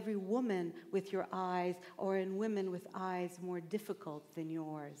in every woman with your eyes, or in women with eyes more difficult than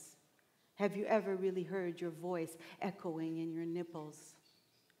yours? Have you ever really heard your voice echoing in your nipples?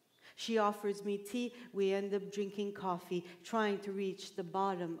 She offers me tea. We end up drinking coffee, trying to reach the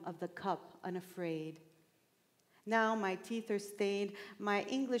bottom of the cup, unafraid. Now my teeth are stained, my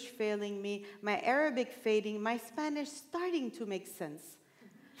English failing me, my Arabic fading, my Spanish starting to make sense.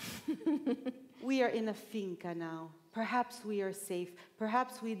 We are in a finca now. Perhaps we are safe.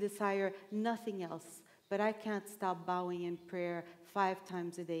 Perhaps we desire nothing else. But I can't stop bowing in prayer 5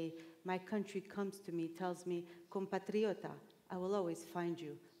 times a day. My country comes to me, tells me, compatriota, I will always find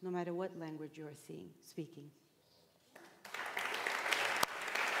you, no matter what language you are speaking.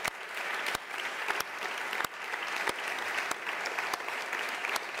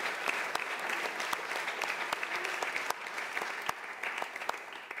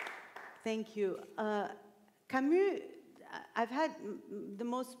 Thank you. Camus, I've had the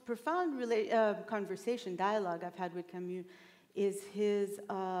most profound dialogue I've had with Camus is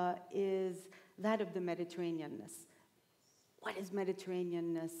that of the Mediterraneanness. What is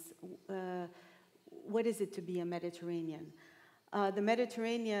Mediterraneanness? What is it to be a Mediterranean? The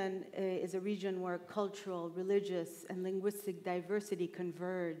Mediterranean is a region where cultural, religious, and linguistic diversity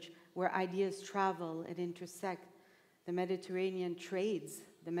converge, where ideas travel and intersect. The Mediterranean trades.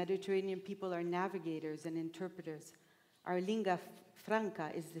 The Mediterranean people are navigators and interpreters. Our lingua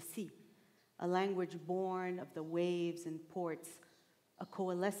franca is the sea, a language born of the waves and ports, a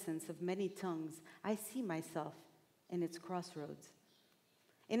coalescence of many tongues. I see myself in its crossroads.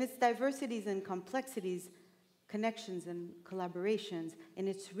 In its diversities and complexities, connections and collaborations, in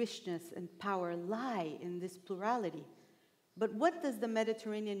its richness and power lie in this plurality. But what does the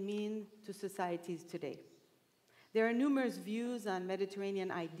Mediterranean mean to societies today? There are numerous views on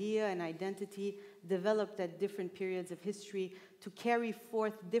Mediterranean idea and identity developed at different periods of history to carry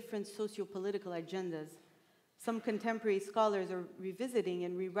forth different socio-political agendas. Some contemporary scholars are revisiting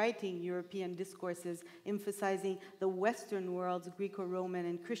and rewriting European discourses, emphasizing the Western world's Greco-Roman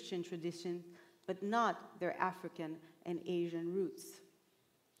and Christian traditions, but not their African and Asian roots.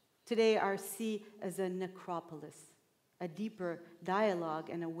 Today, our sea is a necropolis. A deeper dialogue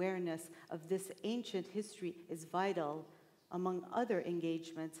and awareness of this ancient history is vital, among other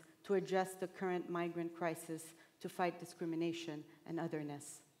engagements, to address the current migrant crisis, to fight discrimination and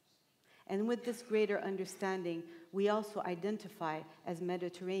otherness. And with this greater understanding, we also identify as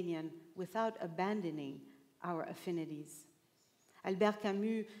Mediterranean without abandoning our affinities. Albert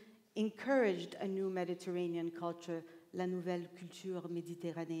Camus encouraged a new Mediterranean culture, La Nouvelle Culture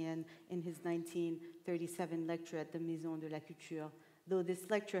Méditerranéenne, in his 1937 lecture at the Maison de la Culture, though this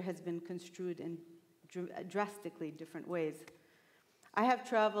lecture has been construed in drastically different ways. I have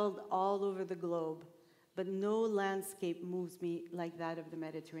traveled all over the globe, but no landscape moves me like that of the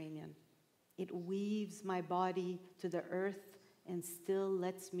Mediterranean. It weaves my body to the earth and still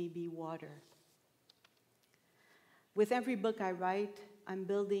lets me be water. With every book I write, I'm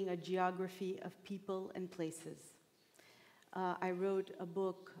building a geography of people and places. I wrote a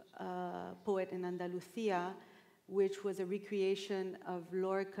book, Poet in Andalusia, which was a recreation of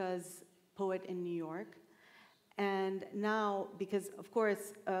Lorca's Poet in New York. And now, because of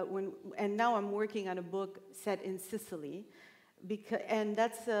course, now I'm working on a book set in Sicily, and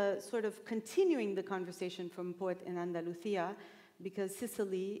that's sort of continuing the conversation from Poet in Andalusia, because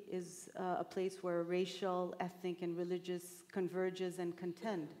Sicily is a place where racial, ethnic, and religious converges and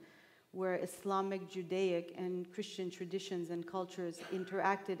contend, where Islamic, Judaic, and Christian traditions and cultures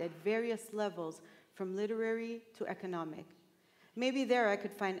interacted at various levels, from literary to economic. Maybe there I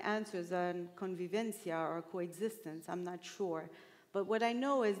could find answers on convivencia or coexistence, I'm not sure. But what I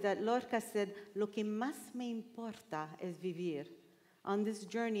know is that Lorca said, "Lo que más me importa es vivir." On this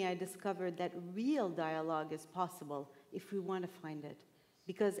journey, I discovered that real dialogue is possible if we want to find it.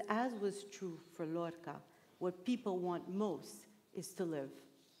 Because as was true for Lorca, what people want most is to live.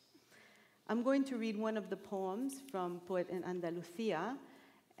 I'm going to read one of the poems from Poet in Andalusia.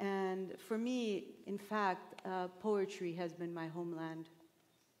 And for me, in fact, poetry has been my homeland.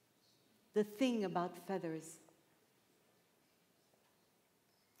 The thing about feathers.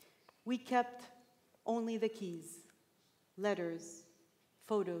 We kept only the keys, letters,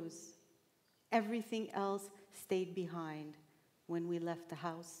 photos. Everything else stayed behind when we left the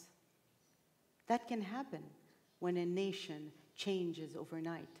house. That can happen when a nation changes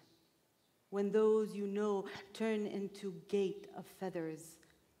overnight. When those you know turn into gate of feathers.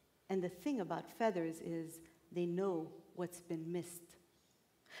 And the thing about feathers is they know what's been missed.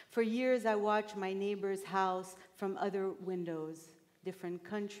 For years, I watched my neighbor's house from other windows, different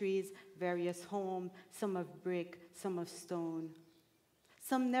countries, various homes, some of brick, some of stone.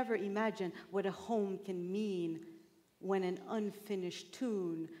 Some never imagine what a home can mean when an unfinished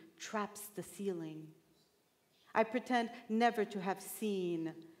tune traps the ceiling. I pretend never to have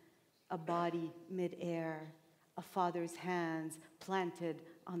seen a body mid-air, a father's hands planted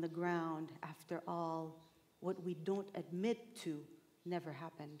on the ground. After all, what we don't admit to never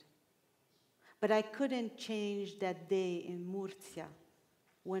happened. But I couldn't change that day in Murcia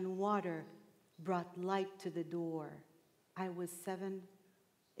when water brought light to the door. I was 7.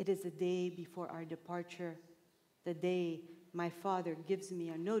 It is the day before our departure, the day my father gives me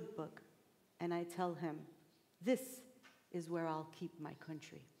a notebook and I tell him, "This is where I'll keep my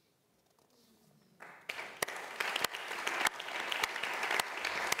country."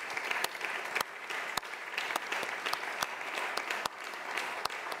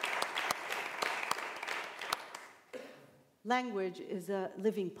 Language is a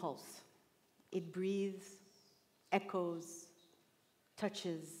living pulse. It breathes, echoes,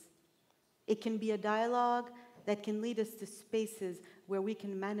 touches. It can be a dialogue that can lead us to spaces where we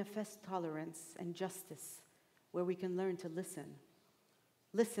can manifest tolerance and justice, where we can learn to listen.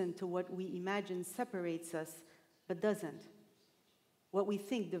 Listen to what we imagine separates us, but doesn't. What we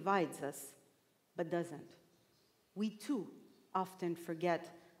think divides us, but doesn't. We too often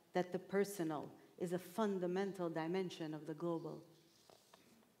forget that the personal is a fundamental dimension of the global.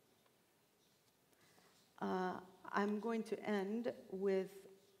 I'm going to end with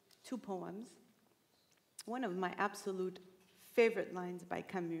 2 poems. One of my absolute favorite lines by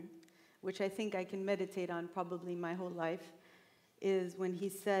Camus, which I think I can meditate on probably my whole life, is when he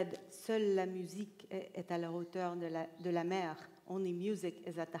said, "Seule la musique est à la hauteur de la mer. Only music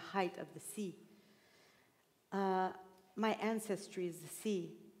is at the height of the sea." My ancestry is the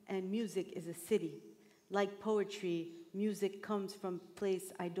sea, and music is a city. Like poetry, music comes from a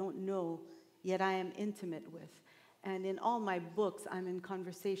place I don't know, yet I am intimate with. And in all my books, I'm in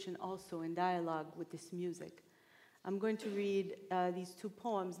conversation also, in dialogue with this music. I'm going to read these two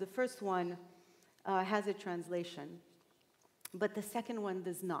poems. The first one has a translation, but the second one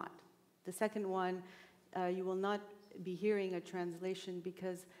does not. The second one, you will not be hearing a translation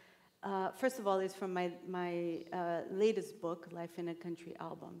because, first of all, it's from my latest book, Life in a Country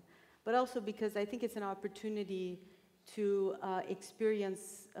album, but also because I think it's an opportunity to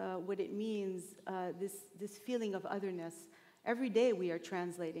experience what it means, this feeling of otherness. Every day we are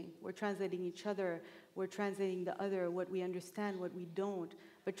translating. We're translating each other. We're translating the other, what we understand, what we don't.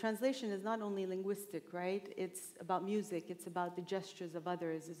 But translation is not only linguistic, right? It's about music. It's about the gestures of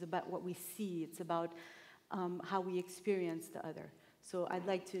others. It's about what we see. It's about how we experience the other. So I'd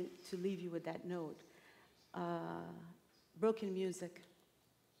like to leave you with that note. Broken music.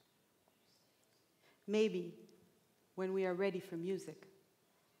 Maybe when we are ready for music,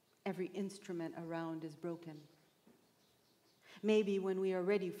 every instrument around is broken. Maybe when we are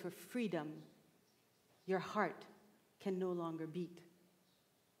ready for freedom, your heart can no longer beat.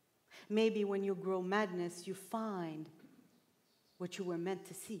 Maybe when you grow madness, you find what you were meant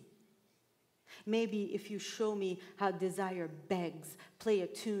to see. Maybe if you show me how desire begs, play a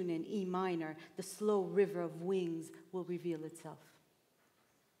tune in E minor, the slow river of wings will reveal itself.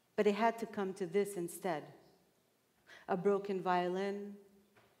 But it had to come to this instead. A broken violin,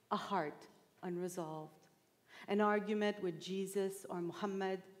 a heart unresolved. An argument with Jesus or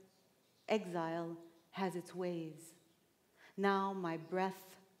Muhammad, exile has its ways. Now my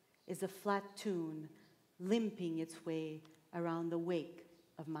breath is a flat tune limping its way around the wake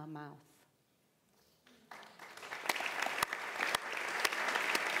of my mouth.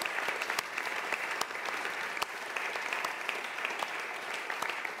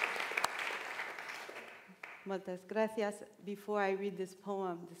 Muchas gracias. Before I read this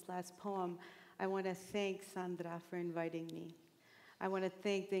poem, this last poem, I want to thank Sandra for inviting me. I want to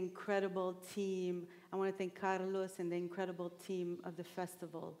thank the incredible team. I want to thank Carlos and the incredible team of the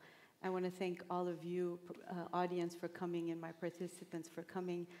festival. I want to thank all of you, audience, for coming and my participants for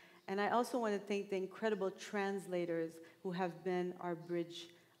coming. And I also want to thank the incredible translators who have been our bridge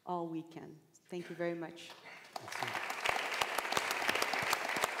all weekend. Thank you very much.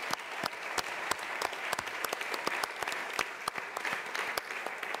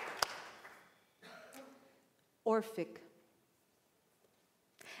 Orphic.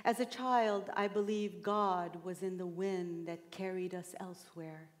 As a child, I believed God was in the wind that carried us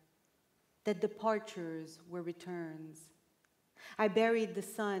elsewhere, that departures were returns. I buried the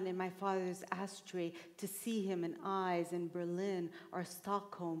sun in my father's ashtray to see him in eyes in Berlin or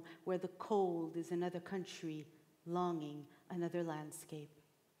Stockholm, where the cold is another country, longing another landscape.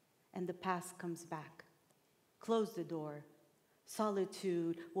 And the past comes back. Close the door.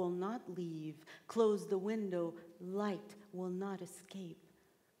 Solitude will not leave. Close the window. Light will not escape.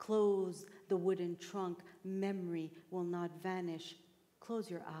 Close the wooden trunk. Memory will not vanish.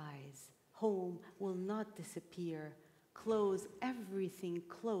 Close your eyes. Home will not disappear. Close everything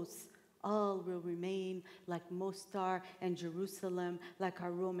close. All will remain like Mostar and Jerusalem, like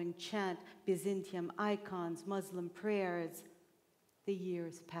our Roman chant, Byzantium icons, Muslim prayers. The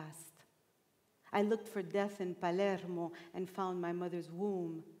years passed. I looked for death in Palermo and found my mother's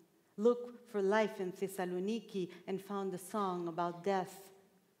womb. Looked for life in Thessaloniki and found a song about death.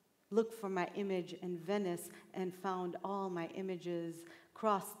 Looked for my image in Venice and found all my images.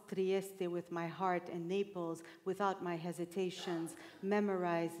 Crossed Trieste with my heart and Naples without my hesitations.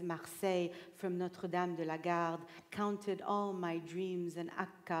 Memorized Marseille from Notre-Dame de la Garde. Counted all my dreams in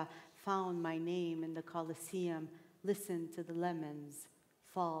Akka. Found my name in the Colosseum. Listened to the lemons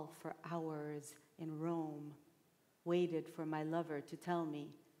fall for hours in Rome. Waited for my lover to tell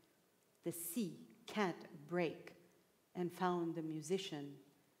me the sea can't break, and found a musician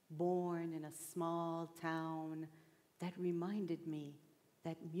born in a small town that reminded me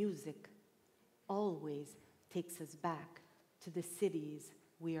that music always takes us back to the cities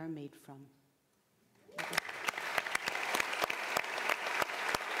we are made from.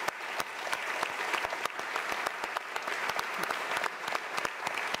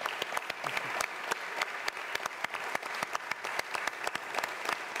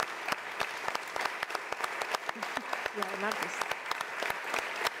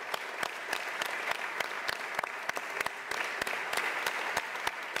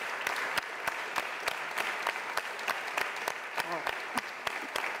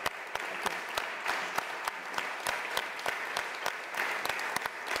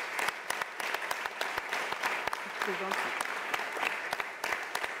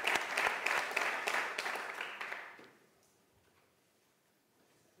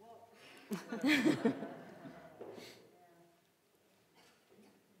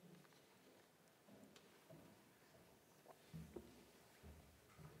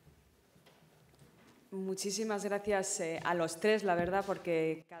 Muchísimas gracias a los tres, la verdad,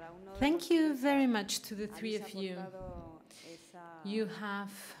 porque cada uno de Thank you very much to the three of you. You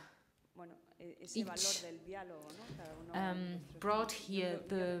have each brought here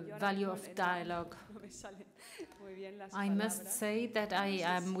the value of dialogue. I must say that I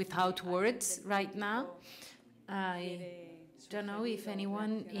am without words right now. I don't know if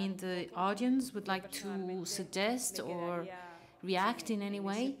anyone in the audience would like to suggest or react in any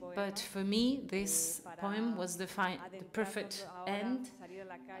way, but for me this poem was the perfect end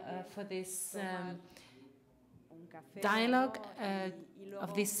for this dialogue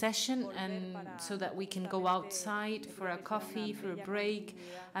of this session, and so that we can go outside for a coffee, for a break,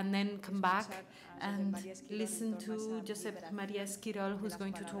 and then come back and listen to Josep Maria Esquirol, who's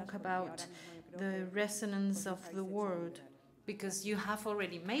going to talk about the resonance of the word, because you have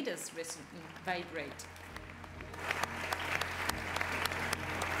already made us vibrate.